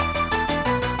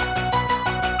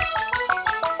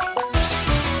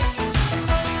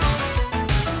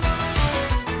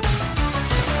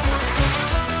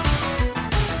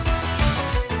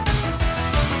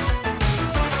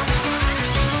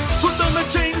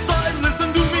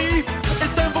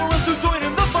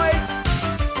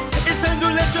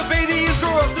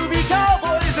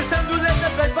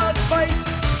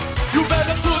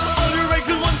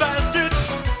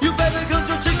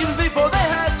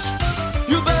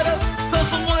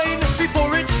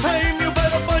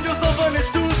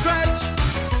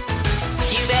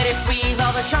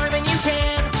 Charmin you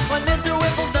can when Mr.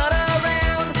 Whipple's not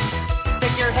around.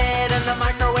 Stick your head in the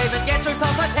microwave and get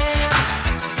yourself a tan.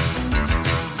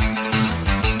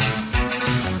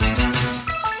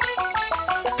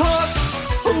 Talk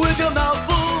with your mouth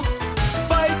full.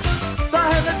 Bite the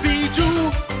hand that feeds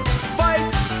you.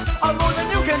 Bite on more than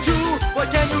you can chew.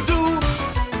 What can you do?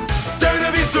 Dare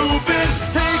to be stupid.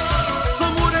 Take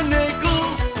some wooden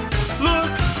nickels.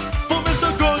 Look for Mr.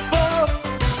 Goodbar.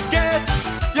 Get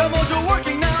your mojo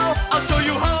working now. I'll show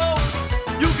you how.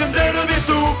 You can dare to be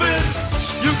stupid.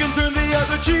 You can turn the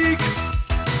other cheek.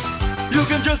 You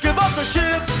can just give up the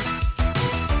ship.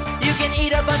 You can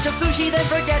eat a bunch of sushi, then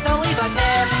forget to leave a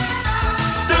tip.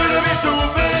 Dare to be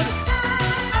stupid.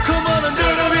 Come on and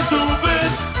dare to be stupid.